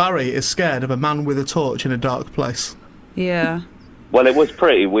is Barry is scared of a man with a torch in a dark place. Yeah. Well, it was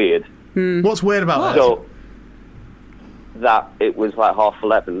pretty weird. What's weird about it? So, that it was like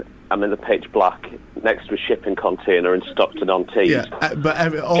 11:30. I'm in the pitch black next to a shipping container in Stockton-on-Tees. Yeah,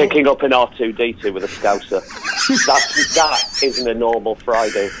 picking up an R2D2 with a Scouser. that isn't a normal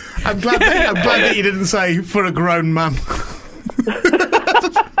Friday. I'm glad that you didn't say for a grown man.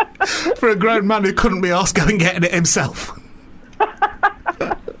 For a grown man who couldn't be asked going getting it himself.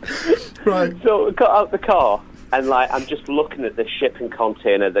 Right. So we got out the car, and I'm just looking at this shipping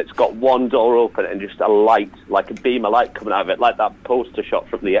container that's got one door open and just a light, like a beam of light coming out of it, like that poster shot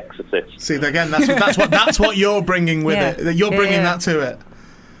from The Exorcist. See, again, that's what you're bringing with it. You're bringing that to it.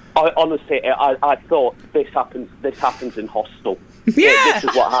 I honestly, I thought this happens in Hostel. Yeah, this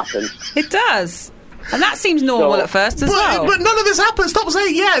is what happens. It does. And that seems normal at first as well. But none of this happens. Stop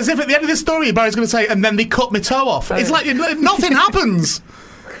saying as if at the end of this story Barry's going to say, and then they cut my toe off. It's like nothing happens.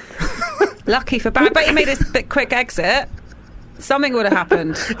 Lucky for Barry. I bet he made a quick exit. Something would have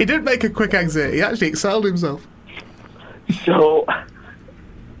happened. He did make a quick exit. He actually excelled himself. So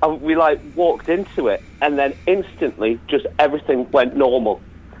we walked into it, and then instantly just everything went normal.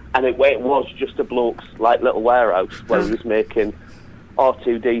 And it was just a bloke's little warehouse where he was making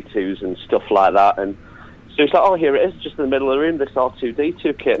R2D2s and stuff like that. And so he's like, oh, here it is, just in the middle of the room, this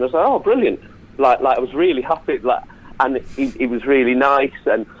R2D2 kit. And I was like, oh, brilliant. I was really happy. And he was really nice.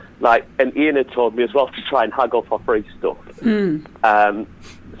 And Ian had told me as well to try and haggle for free stuff.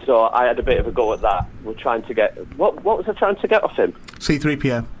 So I had a bit of a go at that. We're trying to get... What was I trying to get off him?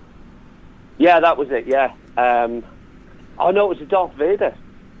 C-3PO. Yeah, that was it, yeah. Oh, no, it was a Darth Vader.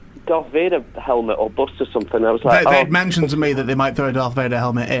 Darth Vader helmet or bust or something. I was like, They'd mentioned to me that they might throw a Darth Vader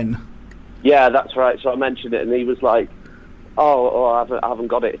helmet in. Yeah, that's right. So I mentioned it, and he was like, I haven't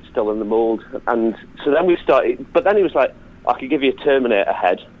got it. It's still in the mould. And so then we started. But then he was like, I could give you a Terminator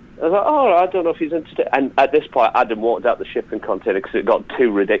head. I was like, I don't know if he's interested. And at this point, Adam walked out the shipping container because it got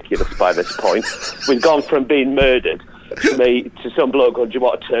too ridiculous by this point. We'd gone from being murdered to some bloke going, do you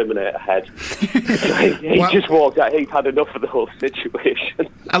want a Terminator head? he just walked out. He'd had enough of the whole situation.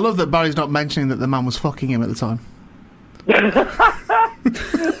 I love that Barry's not mentioning that the man was fucking him at the time.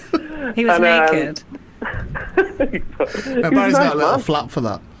 He was naked. Barry's got a little flap for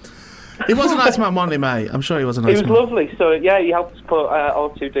that. He was a nice man, wasn't he, mate? I'm sure he was a nice man. He was lovely. So, yeah, he helped us put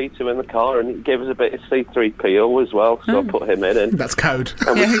R2-D2 in the car, and he gave us a bit of C-3PO as well, so I put him in. And that's code.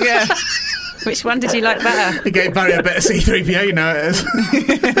 Yeah. Which one did you like better? He gave Barry a bit of C-3PO, you know it is.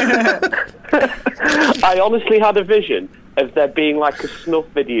 I honestly had a vision of there being like a snuff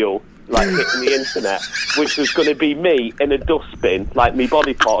video hitting the internet, which was going to be me in a dustbin, like me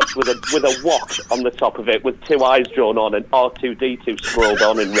body parts, with a wok on the top of it, with two eyes drawn on and R2-D2 scrolled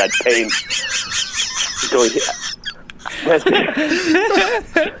on in red paint. Going,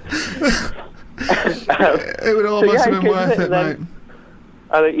 it would almost have been worth it, mate.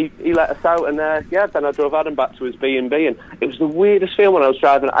 And he let us out, and then I drove Adam back to his B&B, and it was the weirdest feeling when I was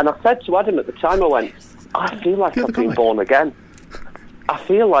driving. And I said to Adam at the time, I went, I feel like I've been born again. I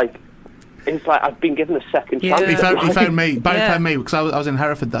feel like it's like I've been given a second chance. He phoned me. Barry phoned me because I was in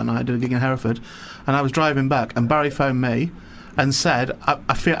Hereford that night. I did a gig in Hereford, and I was driving back, and Barry phoned me and said,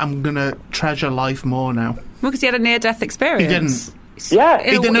 I feel I'm going to treasure life more now. Well, because he had a near-death experience. He didn't. Yeah,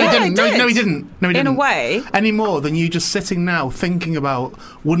 he didn't. No, he didn't. In a way, any more than you just sitting now thinking about,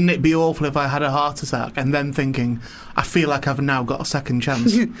 wouldn't it be awful if I had a heart attack, and then thinking, I feel like I've now got a second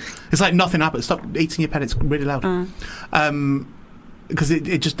chance. It's like nothing happened. Stop eating your pen. It's really loud. Because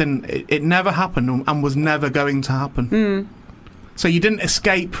it just didn't. It never happened and was never going to happen. So you didn't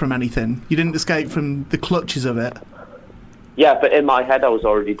escape from anything. You didn't escape from the clutches of it. Yeah, but in my head, I was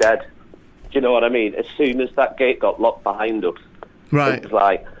already dead. Do you know what I mean? As soon as that gate got locked behind us. Right. It was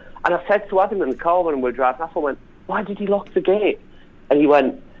like, and I said to Adam in the car when we were driving off, I went, why did he lock the gate? And he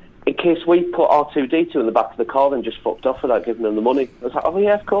went, in case we put R2-D2 in the back of the car and just fucked off without giving them the money. I was like, oh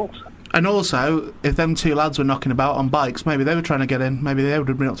yeah, of course. And also, if them two lads were knocking about on bikes, maybe they were trying to get in. Maybe they would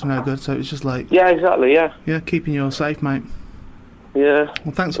have been up to no good. So it's just like... Yeah, exactly, yeah. Yeah, keeping you all safe, mate. Yeah.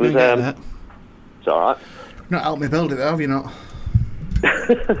 Well, thanks for being there. It's alright. You've not helped me build it, though, have you not?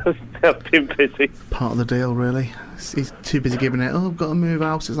 I've been busy. Part of the deal, really. He's too busy giving it, I've got to move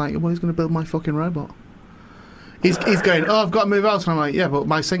house. It's like, well, he's going to build my fucking robot. He's going, I've got to move house. And I'm like, yeah, but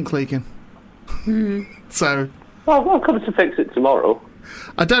my sink's leaking. So... Well, I'm coming to fix it tomorrow.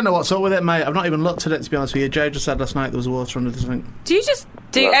 I don't know what's up with it, mate. I've not even looked at it, to be honest with you. Joe just said last night there was water under the sink. Do you just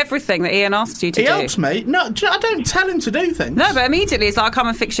do everything that Ian asks you to do? He helps me. No, I don't tell him to do things. No, but immediately it's like, I'll come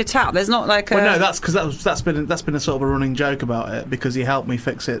and fix your tap. There's not like a... Well, no, that's because that's been a sort of a running joke about it, because he helped me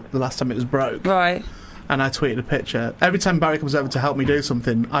fix it the last time it was broke. Right. And I tweeted a picture. Every time Barry comes over to help me do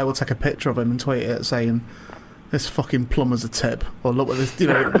something, I will take a picture of him and tweet it saying, this fucking plumber's a tip, or look at this, you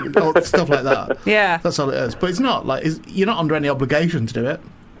know, stuff like that. Yeah. That's all it is. But it's not, like, you're not under any obligation to do it.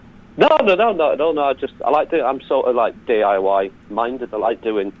 No, I like doing. I'm sort of like DIY minded. I like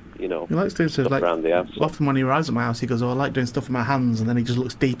doing, you know. He likes doing stuff like around the house. Often when he arrives at my house, he goes, "Oh, I like doing stuff with my hands," and then he just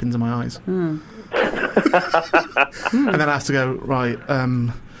looks deep into my eyes. And then I have to go, right.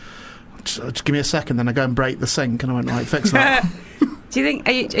 Just give me a second. Then I go and break the sink, and I went, right, fix that. Do you think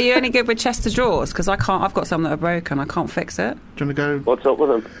are you only good with chest of drawers? Because I can't. I've got some that are broken. I can't fix it. Do you want to go? What's up with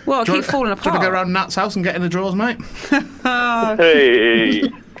them? Well, I keep falling apart. Do you want to go around Nat's house and get in the drawers, mate?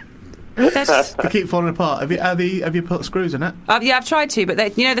 Hey. They keep falling apart. Have you put screws in it? Yeah, I've tried to,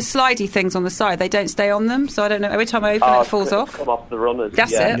 but you know the slidey things on the side, they don't stay on them, so I don't know. Every time I open it falls off. Come off the runners.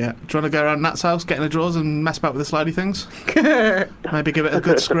 That's it. Yeah. Do you want to go around Nat's house, get in the drawers, and mess about with the slidey things? Maybe give it a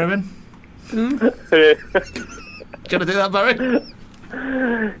good screwing. Do you want to do that, Barry?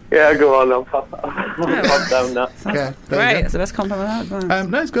 Yeah, go on. I'll pop down that. Yeah, great. That's the best compliment I've had.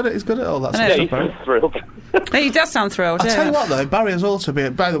 No, he's good at all that stuff. Yeah, Barry. Thrilled. No, he does sound thrilled. I'll tell you what, though, Barry has also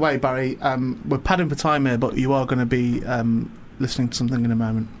been. By the way, Barry, we're padding for time here, but you are going to be listening to something in a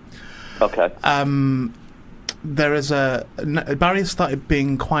moment. Okay. There is Barry has started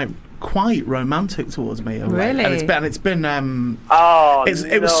being quite romantic towards me. Really? And it's been.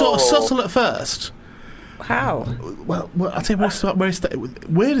 It was sort of subtle at first. How? Well, I'll tell you where he started.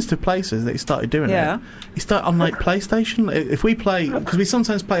 Weirdest of places that he started doing it. He started on like PlayStation. If we play, because we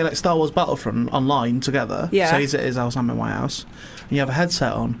sometimes play like Star Wars Battlefront online together. Yeah. So he's at his house, I'm at my house, and you have a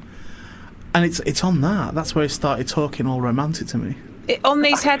headset on, and it's on that. That's where he started talking all romantic to me. On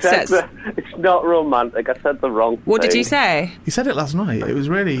these headsets. It's not romantic. I said the wrong thing. What did you say? He said it last night. It was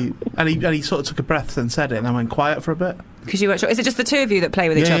really... And he sort of took a breath and said it, and I went quiet for a bit. Because you weren't sure. Is it just the two of you that play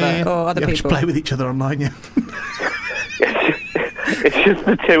with each other, or other just people? play with each other online, yeah. It's just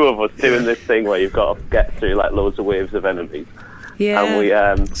the two of us doing this thing where you've got to get through like loads of waves of enemies. Yeah. And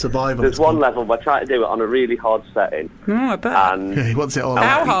we survival. There's one level where I try to do it on a really hard setting. I bet. And he wants it all.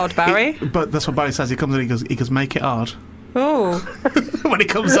 How hard, Barry? But that's what Barry says. He comes in, he goes, make it hard. Oh. When he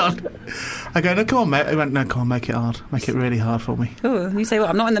comes on, I go, no, come on, mate. He went, no, come on, make it hard. Make it really hard for me. Oh, you say, well,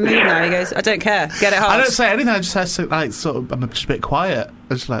 I'm not in the mood now. He goes, I don't care. Get it hard. I don't say anything. I just have to, like, sort of, I'm just a bit quiet.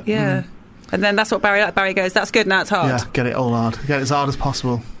 I just like, yeah. And then that's what Barry goes, that's good, now it's hard. Yeah, get it all hard. Get it as hard as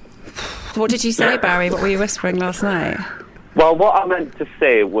possible. What did you say, Barry? What were you whispering last night? Well, what I meant to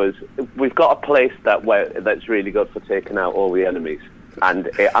say was we've got a place that's really good for taking out all the enemies. And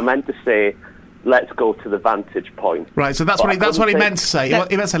I meant to say, let's go to the vantage point. Right, so that's what he meant to say. He meant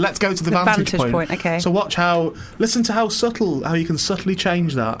to say, let's go to the vantage point. Okay. So listen to how you can subtly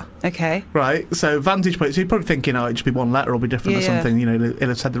change that. Okay. Right, so vantage point. So you're probably thinking, it'd just be one letter or be different or something. You know, he'll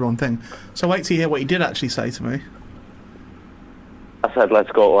have said the wrong thing. So wait till you hear what he did actually say to me. I said, let's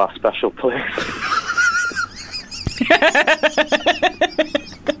go to our special place.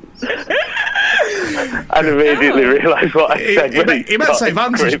 I immediately realised what I said. He meant to say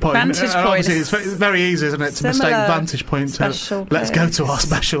vantage point. Vantage point. Obviously, it's very easy, isn't it, to mistake vantage point to let's go to our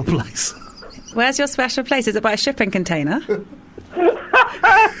special place. Where's your special place? Is it by a shipping container? Do you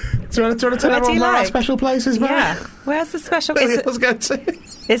want to tell everyone where our special place is, Mary? Yeah. Where's the special place?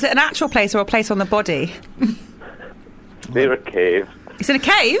 Is it an actual place or a place on the body? Near a cave. It's in a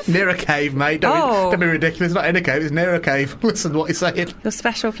cave? Near a cave, mate. Don't be ridiculous. It's not in a cave, it's near a cave. Listen to what he's saying. Your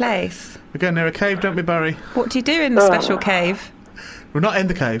special place. We're going near a cave, don't we, Barry? What do you do in the special cave? We're not in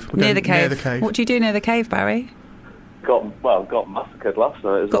the cave. We're near the cave. Near the cave. What do you do near the cave, Barry? Got massacred last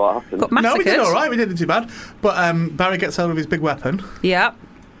night is what happened. Got massacred? No, we did all right. We didn't do too bad. But Barry gets hold of his big weapon. Yeah.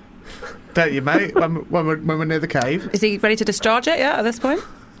 Don't you, mate? when we're near the cave. Is he ready to discharge it, at this point?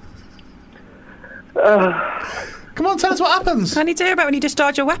 Come on, tell us what happens. How do you do about when you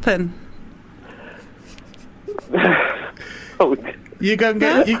discharge your weapon? You go and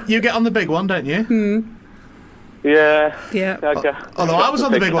get you get on the big one, don't you? Yeah. Although I was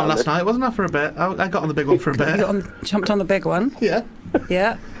on the big one last night, wasn't I? For a bit, I got on the big one for a bit. Jumped on the big one. Yeah.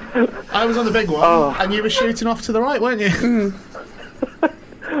 Yeah. I was on the big one, and you were shooting off to the right, weren't you?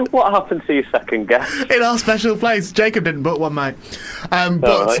 What happened to your second guest? In our special place, Jacob didn't book one, mate. But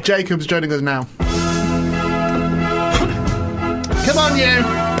right. Jacob's joining us now. Come on, you!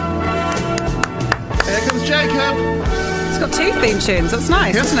 Here comes Jacob. It's got two theme tunes. That's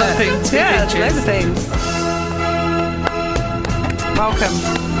nice, isn't it? Yeah, it's loads of themes. Welcome.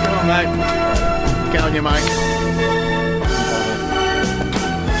 Come on, mate. Get on your mic.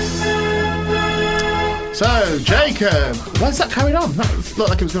 So, Jacob, where's that carried on? That looked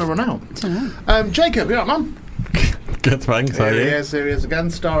like it was going to run out. I don't know. Jacob, you all right, man? Good, thanks. Here he is again,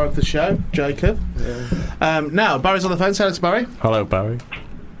 star of the show, Jacob. Yeah. Now, Barry's on the phone. Say hello to Barry. Hello, Barry.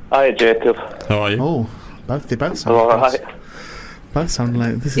 Hi, Jacob. How are you? Oh, they both sound all right. Both sound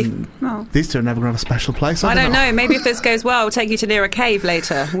like these two are never going to have a special place. I don't know. Maybe if this goes well, we'll take you to near a cave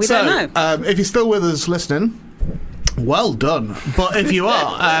later. We don't know. If you're still with us listening, well done. But if you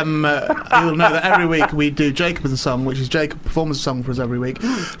are, you'll know that every week we do Jacob's song, which is Jacob performs a song for us every week.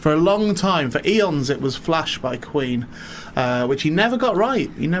 For a long time, for eons, it was Flash by Queen, which he never got right.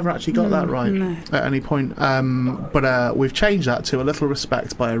 He never actually got that right at any point. But we've changed that to A Little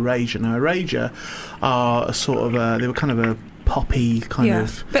Respect by Erasure. Now, Erasure are a sort of they were kind of a poppy kind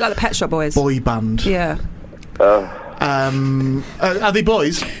of a bit like the Pet Shop Boys boy band. Yeah. Are they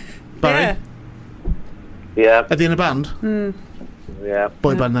boys, Barry? Yeah. Are they in a band? Yeah.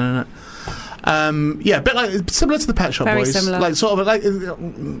 Boy band then, isn't it? Yeah, a bit like similar to the Pet Shop Very Boys. Similar. Like sort of like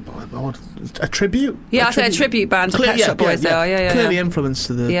a tribute. Yeah, I said a tribute band to Pet Shop Boys. Yeah. Clearly influenced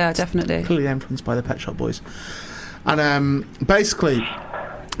to the. Yeah, definitely. Clearly influenced by the Pet Shop Boys, and basically,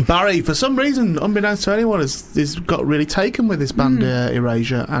 Barry, for some reason, unbeknownst to anyone, has got really taken with this band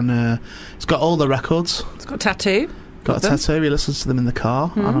Erasure, and it's got all the records. It's got a tattoo. Got a tattoo. He listens to them in the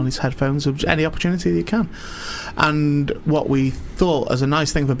car and on his headphones, any opportunity that he can. And what we thought as a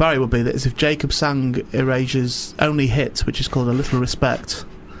nice thing for Barry would be that is if Jacob sang Erasure's only hit, which is called A Little Respect.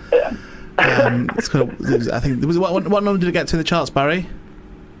 It's called, I think what number did it get to in the charts, Barry?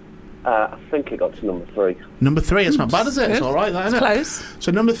 I think it got to number 3. Number 3, it's not bad, is it? Good. It's all right, isn't it? Close.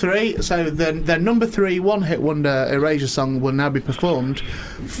 So number 3, so their number 3 one-hit wonder Erasure song will now be performed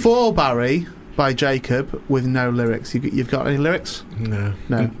for Barry by Jacob with no lyrics. You've got any lyrics? No.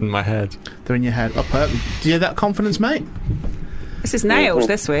 In my head. They're in your head. Oh, perfect. Do you have that confidence, mate? This is nailed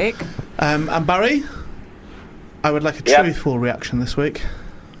this week. And Barry, I would like a truthful reaction this week.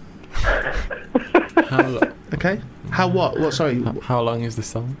 Okay. How what? What? Sorry. How long is the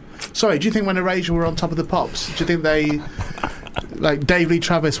song? Sorry. Do you think when Erasure were on Top of the Pops, do you think they, like Dave Lee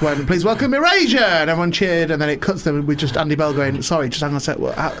Travis went, "Please welcome Erasure," and everyone cheered, and then it cuts them with just Andy Bell going, "Sorry, just hang on a sec.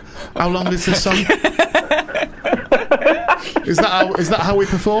 How long is this song?" Is that how we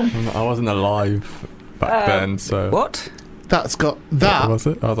perform? I wasn't alive back then, so what? That's got that. What was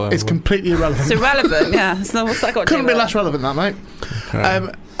it? I don't know. It's completely irrelevant. It's irrelevant. Yeah. It's not, what's that got to Couldn't do be with less relevant, that mate.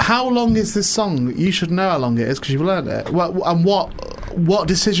 Okay. How long is this song? You should know how long it is because you've learned it. What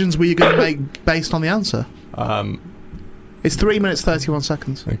decisions were you going to make based on the answer? It's 3 minutes 31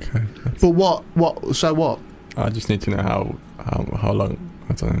 seconds. Okay. But what? So what? I just need to know how long.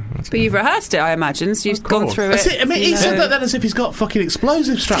 I don't know. But you've rehearsed it, I imagine, so you've gone through it. I mean, he said that then as if he's got fucking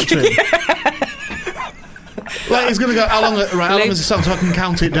explosives strapped to him. Like he's going to go, how long is the song so I can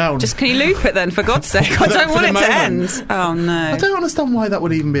count it down? Just can you loop it then, for God's sake? I don't want it to end. Oh, no. I don't understand why that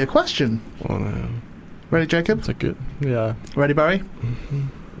would even be a question. Oh, no. Ready, Jacob? It's a good, yeah. Ready, Barry? Mm-hmm.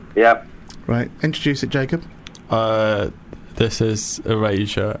 Yeah. Right, introduce it, Jacob. This is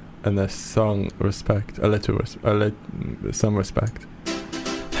Erasure, and the song Respect, some respect.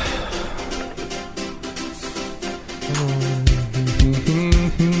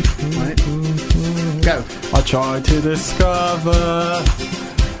 Go. I tried to discover,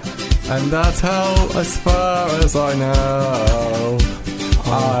 and that's how, as far as I know,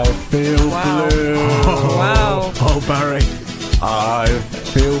 I feel blue. Oh, wow. Oh, Barry. I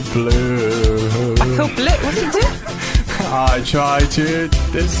feel blue. I feel blue. What's he doing? I try to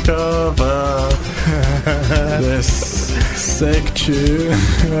discover this sick tune.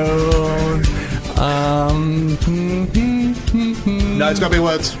 No, it's got to be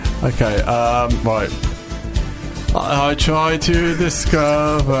words. Okay, right. I try to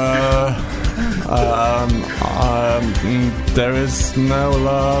discover there is no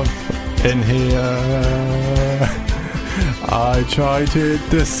love in here. I try to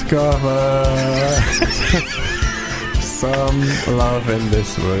discover some love in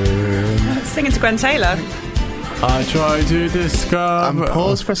this room. Singing to Gwen Taylor. I try to discover.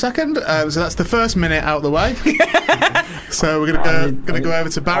 Pause for a second. So that's the first minute out of the way. So we're gonna go over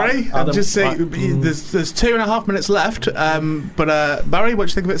to Barry and just see. There's 2.5 minutes left. But Barry, what do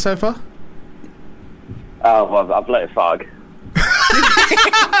you think of it so far? Oh, well, I've let it fag.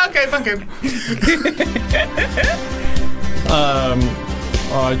 Okay, thank you.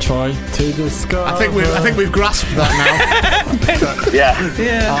 I try to discover. I think we've grasped that now.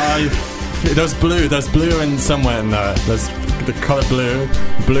 Yeah. There's blue in somewhere in there. There's the colour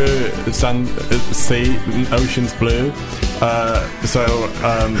blue, sand, sea, ocean's blue. So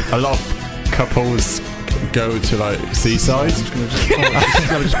a lot of couples go to like seaside.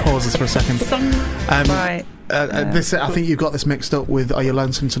 Let me just pause this for a second. Right. This, I think you've got this mixed up with "Are You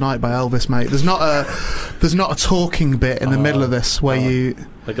Lonesome Tonight" by Elvis, mate. There's not a talking bit in the middle of this where you.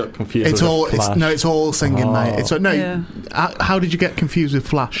 I got confused. It's all singing, mate. It's no. Yeah. How did you get confused with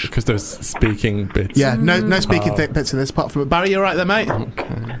Flash? Because there's speaking bits. Yeah, no speaking bits in this. Apart from Barry, you're right there, mate.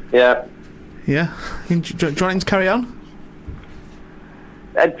 Okay. Yeah. Do you want him to carry on?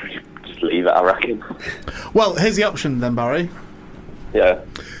 Just leave it, I reckon. Well, here's the option then, Barry. Yeah.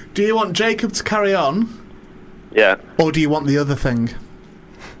 Do you want Jacob to carry on? Yeah. Or do you want the other thing?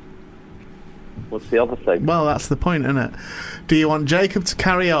 What's the other thing? Well, that's the point, isn't it? Do you want Jacob to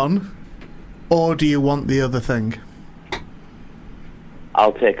carry on, or do you want the other thing?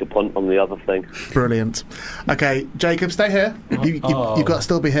 I'll take a punt on the other thing. Brilliant. Okay, Jacob, stay here. You've got to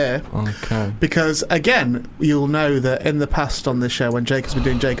still be here. Okay. Because, again, you'll know that in the past on this show, when Jacob's been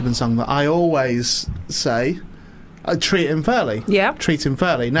doing Jacob and Song, that I always say, treat him fairly. Yeah. Treat him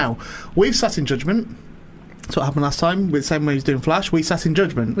fairly. Now, we've sat in judgment. That's what happened last time. With the same way he's doing Flash, we sat in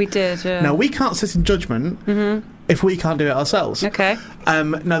judgment. We did, yeah. Now, we can't sit in judgment if we can't do it ourselves. Okay.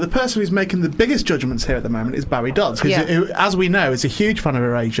 Now, the person who's making the biggest judgments here at the moment is Barry Dodds, who, as we know, is a huge fan of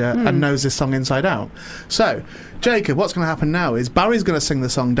Erasure and knows this song inside out. So, Jacob, what's going to happen now is Barry's going to sing the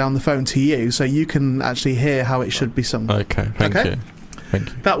song down the phone to you so you can actually hear how it should be sung. Okay, thank you.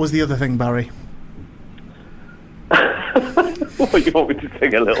 That was the other thing, Barry. What, you want me to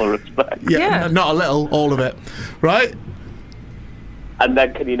sing a little Respect? Yeah. Not a little, all of it. Right? And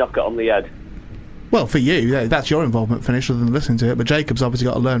then can you knock it on the head? Well, for you, that's your involvement finished other than listening to it, but Jacob's obviously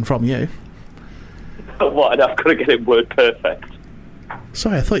got to learn from you. What, and I've got to get it word perfect?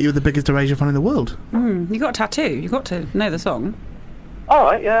 Sorry, I thought you were the biggest Erasure fan in the world. You got a tattoo. You got to know the song. All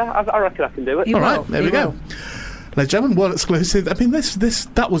right, yeah, I reckon I can do it. All right, there we go. Ladies and gentlemen, world exclusive. I mean,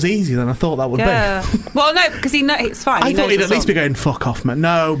 that was easier than I thought that would Yeah. Well, no, because it's fine. be. I thought he'd at least be going, fuck off, man.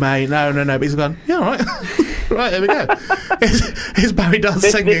 No, mate, no. But he's gone, yeah, all right. Right, here we go. Here's Barry Dance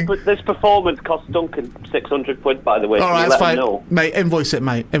singing. This performance cost Duncan £600, by the way. All right, that's fine. Mate, invoice it,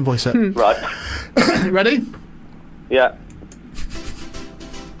 mate. Invoice it. Right. Ready? Yeah.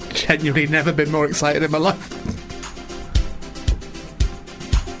 Genuinely never been more excited in my life.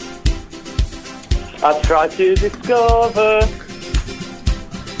 I try to discover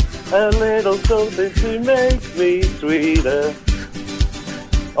a little something to make me sweeter.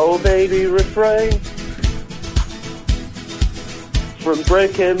 Oh baby, refrain from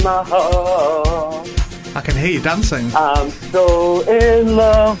breaking my heart. I can hear you dancing. I'm so in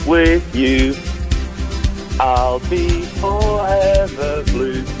love with you. I'll be forever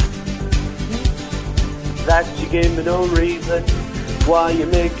blue. That you gave me no reason why you're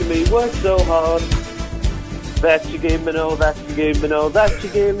making me work so hard. That you gave me no, that you gave me no, that you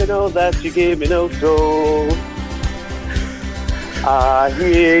gave me no, that you gave me no soul. I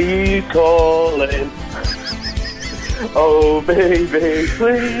hear you calling. Oh baby,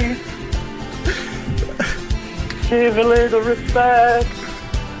 please give a little respect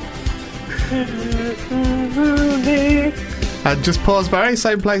to me. And just pause, Barry.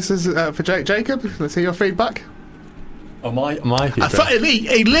 Same place as for Jacob. Let's hear your feedback. Oh, my feedback.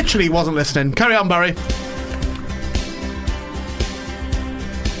 He literally wasn't listening. Carry on, Barry.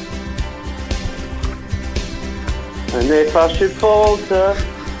 And if I should falter,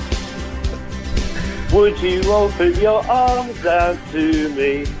 would you open your arms out to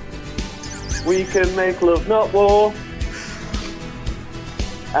me? We can make love, not war,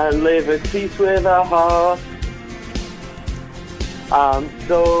 and live at peace with our hearts. I'm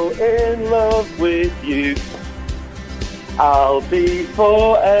so in love with you. I'll be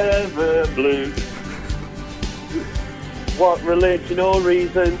forever blue. What religion or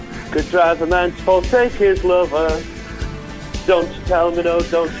reason could drive a man to forsake his lover? Don't you tell me no,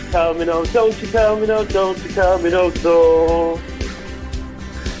 don't you tell me no, don't you tell me no, don't you tell me no, so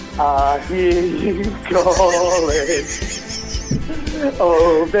I hear you calling.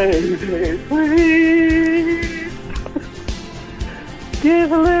 Oh baby, please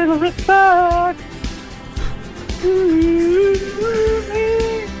give a little respect to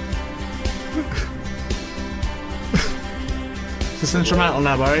me. Is this instrumental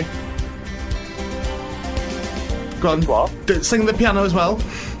now, Barry? Go on. What? Sing the piano as well.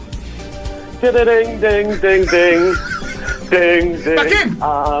 Ding, ding, ding, ding. Ding, ding. Back in.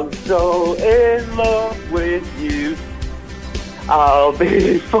 I'm so in love with you. I'll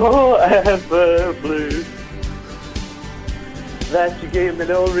be forever blue. That you gave me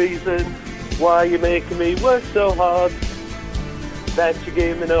no reason why you're making me work so hard. That you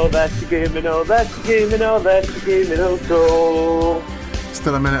gave me no, that you gave me no, that you gave me no, that you gave me no soul.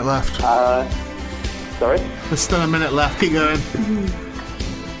 Still a minute left. Sorry? There's still a minute left. Keep going.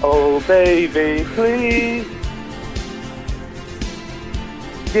 Oh baby, please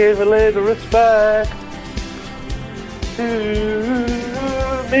give a little respect to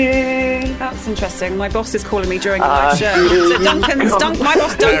me. That's interesting. My boss is calling me during the live show. So my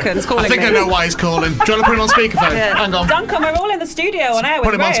boss Duncan's calling me. I think I know why he's calling. Do you want to put him on speakerphone? Yeah. Hang on. Duncan, we're all in the studio on air.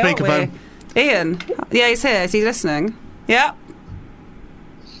 Put him on speakerphone. Ian. Yeah, he's here. Is he listening? Yeah.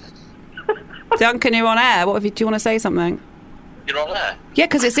 Duncan, you're on air. Do you want to say something? You're on air? Yeah,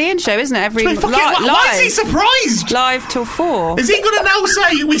 because it's Ian's show, isn't it? Why is he surprised? Live till 4. Is he going to now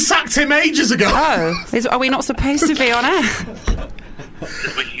say we sacked him ages ago? Oh, are we not supposed to be on air?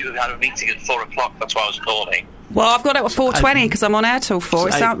 You had a meeting at 4 o'clock, that's why I was calling. Well, I've got it at 4:20 because I'm on air till 4.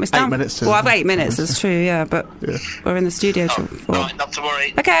 It's down. 8 minutes till. Well, I've 8 minutes, that's true, yeah, but we're in the studio till 4. Right, not to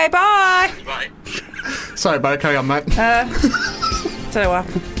worry. Okay, bye! Right. Sorry, Barry, carry on, mate. Don't know what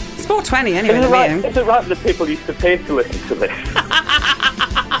happened. It's 4:20 anyway. Is it right that people used to pay to listen to this?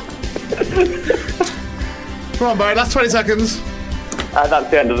 Come on, Barry, last 20 seconds. That's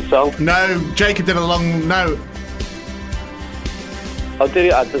the end of the song. No, Jacob did a long note. Oh, did he?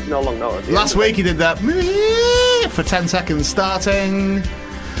 There's no long note. Last week he did that for 10 seconds, starting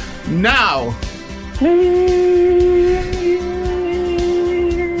now. 5, 4,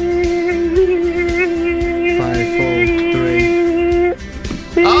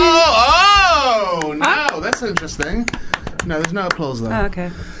 3. Oh! No, that's interesting. No, there's no applause there. Oh,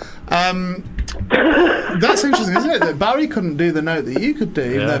 okay. That's interesting, isn't it? That Barry couldn't do the note that you could do,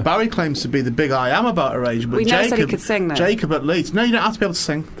 even Yeah. though Barry claims to be the big I am about Erasure. But We never Jacob, said he could sing, though. Jacob at least. No, you don't have to be able to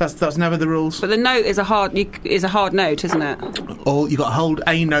sing. That's never the rules. But the note is a hard note, isn't it? Or you got to hold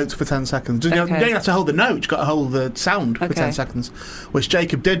a note for 10 seconds. You Okay. don't have to hold the note. You got to hold the sound for Okay. 10 seconds, which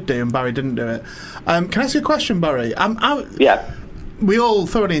Jacob did do, and Barry didn't do it. Can I ask you a question, Barry? Yeah. We all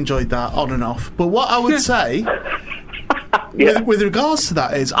thoroughly enjoyed that on and off. But what I would say, with regards to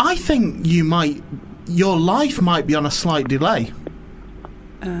that, is I think your life might be on a slight delay.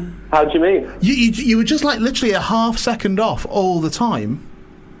 How do you mean? You were just like literally a half second off all the time.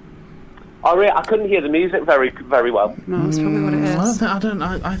 I couldn't hear the music very well. No, that's probably what it is.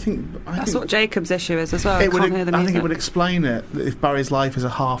 I think That's what Jacob's issue is as well. it would. Can't hear the I think music. it would explain it if Barry's life is a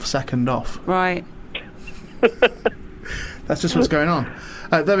half second off. Right. That's just what's going on.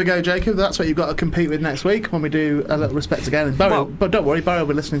 There we go, Jacob. That's what you've got to compete with next week when we do A Little Respect Again. And Barry, but don't worry, Barry will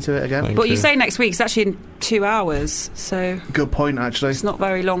be listening to it again. But you say next week, it's actually in 2 hours, so Good point, actually. it's not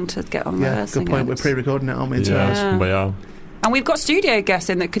very long to get on Yeah, rehearsing good point. it. We're pre-recording it, aren't we? in 2 hours? Yeah. We are. And we've got studio guests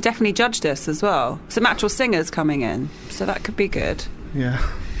in that could definitely judge this as well. Some actual singers coming in, so that could be good. Yeah.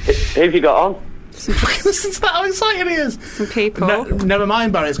 Who have you got on? Listen to that, how exciting he is. Some people. Never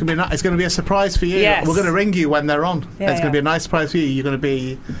mind, Barry. It's going to be a surprise for you. Yes. We're going to ring you when they're on. Yeah, It's going to be a nice surprise for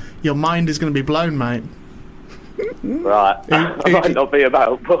you. Your mind is going to be blown, mate. Right. I might not be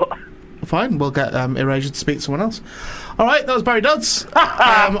about, but... Fine, we'll get Erasure to speak to someone else. All right, that was Barry Dodds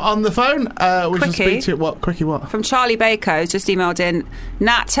on the phone. We should speak to Quickie what? From Charlie Baker, who's just emailed in.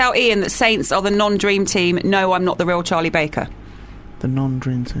 Nat, tell Ian that Saints are the non-dream team. No, I'm not the real Charlie Baker. The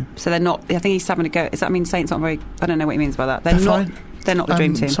non-dream team. So they're not. I think he's having a go. Does that mean Saints aren't very? I don't know what he means by that. They're not. fine. They're not the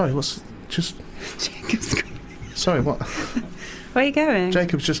dream team. Sorry, Sorry, what? Where are you going?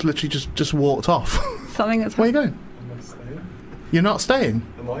 Jacob's just literally just walked off. Something that's. Where are you going? You're not staying?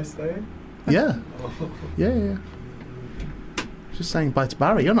 Am I staying? Yeah. Yeah. Just saying bye to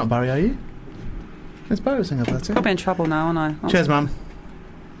Barry. You're not Barry, are you? It's Barry saying hello to. Probably in trouble now, aren't I? Cheers, man.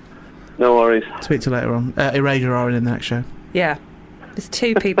 No worries. Speak to you later on. Erasure are in the next show. Yeah. There's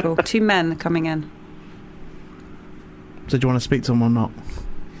 2 people, 2 men coming in. So do you want to speak to them or not?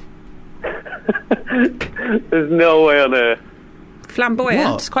 There's no way on earth. Flamboyant.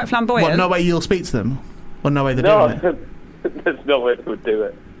 What? It's quite flamboyant. What, no way you'll speak to them? Or no way they're doing it? No, there's no way they would do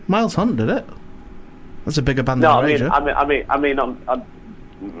it. Miles Hunt did it. That's a bigger band No, than Erasure. I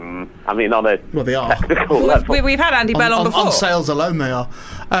mean, on a well, they are. technical level. We've had Andy Bell on before. On sales alone, they are.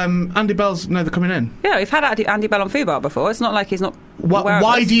 Andy Bell's... No, they're coming in. Yeah, we've had Andy Bell on Fubar before. It's not like he's not. aware of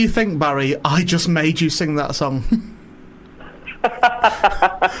Why this. do you think, Barry, I just made you sing that song?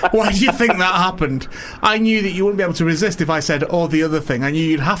 Why do you think that happened? I knew that you wouldn't be able to resist if I said or the other thing. I knew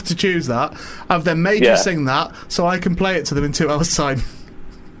you'd have to choose that. I've then made you sing that so I can play it to them in 2 hours' time.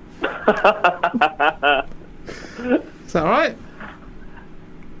 Is that alright?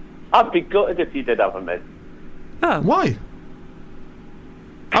 I'd be gutted if you did have a miss. Oh. Why?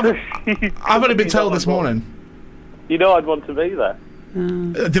 I've only been told this morning. You know I'd want to be there.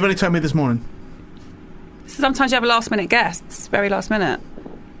 They've only told me this morning. Sometimes you have a last minute guest. It's very last minute.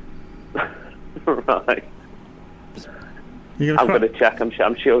 Right. You're I'm gonna going to check. I'm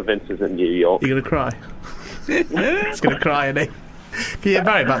sure Vince is in New York. You're going to cry. He's going to cry, isn't he? Can you get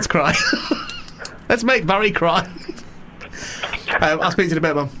Barry back to cry? Let's make Barry cry. I'll speak to you in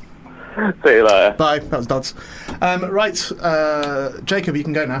a bit, Mum. See you later. Bye. That was Dodds. Right, Jacob, you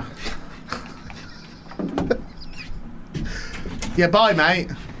can go now. Yeah, bye, mate.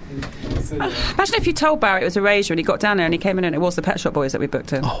 Imagine if you told Barry it was Erasure and he got down there and he came in and it was the Pet Shop Boys that we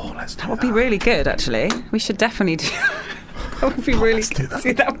booked in. Oh, let's do that. Would be really good, actually. We should definitely do that. Would be really let's do that.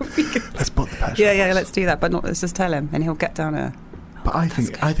 See, that would be good. Let's book the Pet Shop Yeah, Boys. let's do that. But not. Let's just tell him and he'll get down there. But I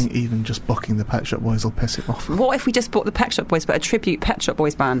think even just booking the Pet Shop Boys will piss him off. What if we just bought the Pet Shop Boys, but a tribute Pet Shop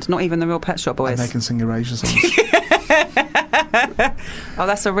Boys band, not even the real Pet Shop Boys? And they can sing Erasure songs. Oh,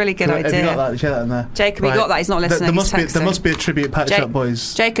 that's a really good idea. Have you got that? Share that in there. Jacob, you got that? He's not listening. There must be a tribute Pet Shop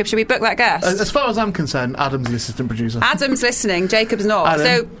Boys. Jacob, should we book that guest? As far as I'm concerned, Adam's the assistant producer. Adam's listening. Jacob's not. Adam,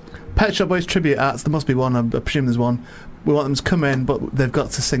 So Pet Shop Boys tribute acts. There must be one. I presume there's one. We want them to come in, but they've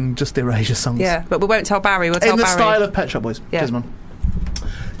got to sing just Erasure songs. yeah, but we won't tell Barry. We'll tell in the Barry. style of Pet Shop Boys. Yeah. Cheers, man.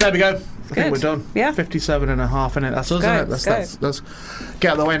 There we go. I think we're done. Yeah. 57 and a half in it. That's us, Go, isn't it? Let's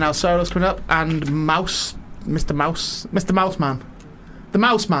get out of the way now. Solo's coming up, and Mr. Mouse Man. The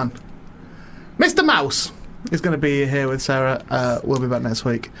Mouse Man. Mr. Mouse is going to be here with Sarah. We'll be back next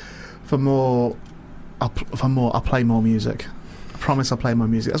week for more. I'll play more music. I promise I'll play more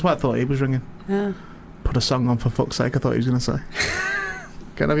music. That's what I thought he was ringing. Yeah. Put a song on for fuck's sake, I thought he was going to say.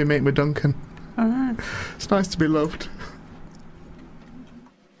 Can't have you meet me, Duncan. All right. It's nice to be loved.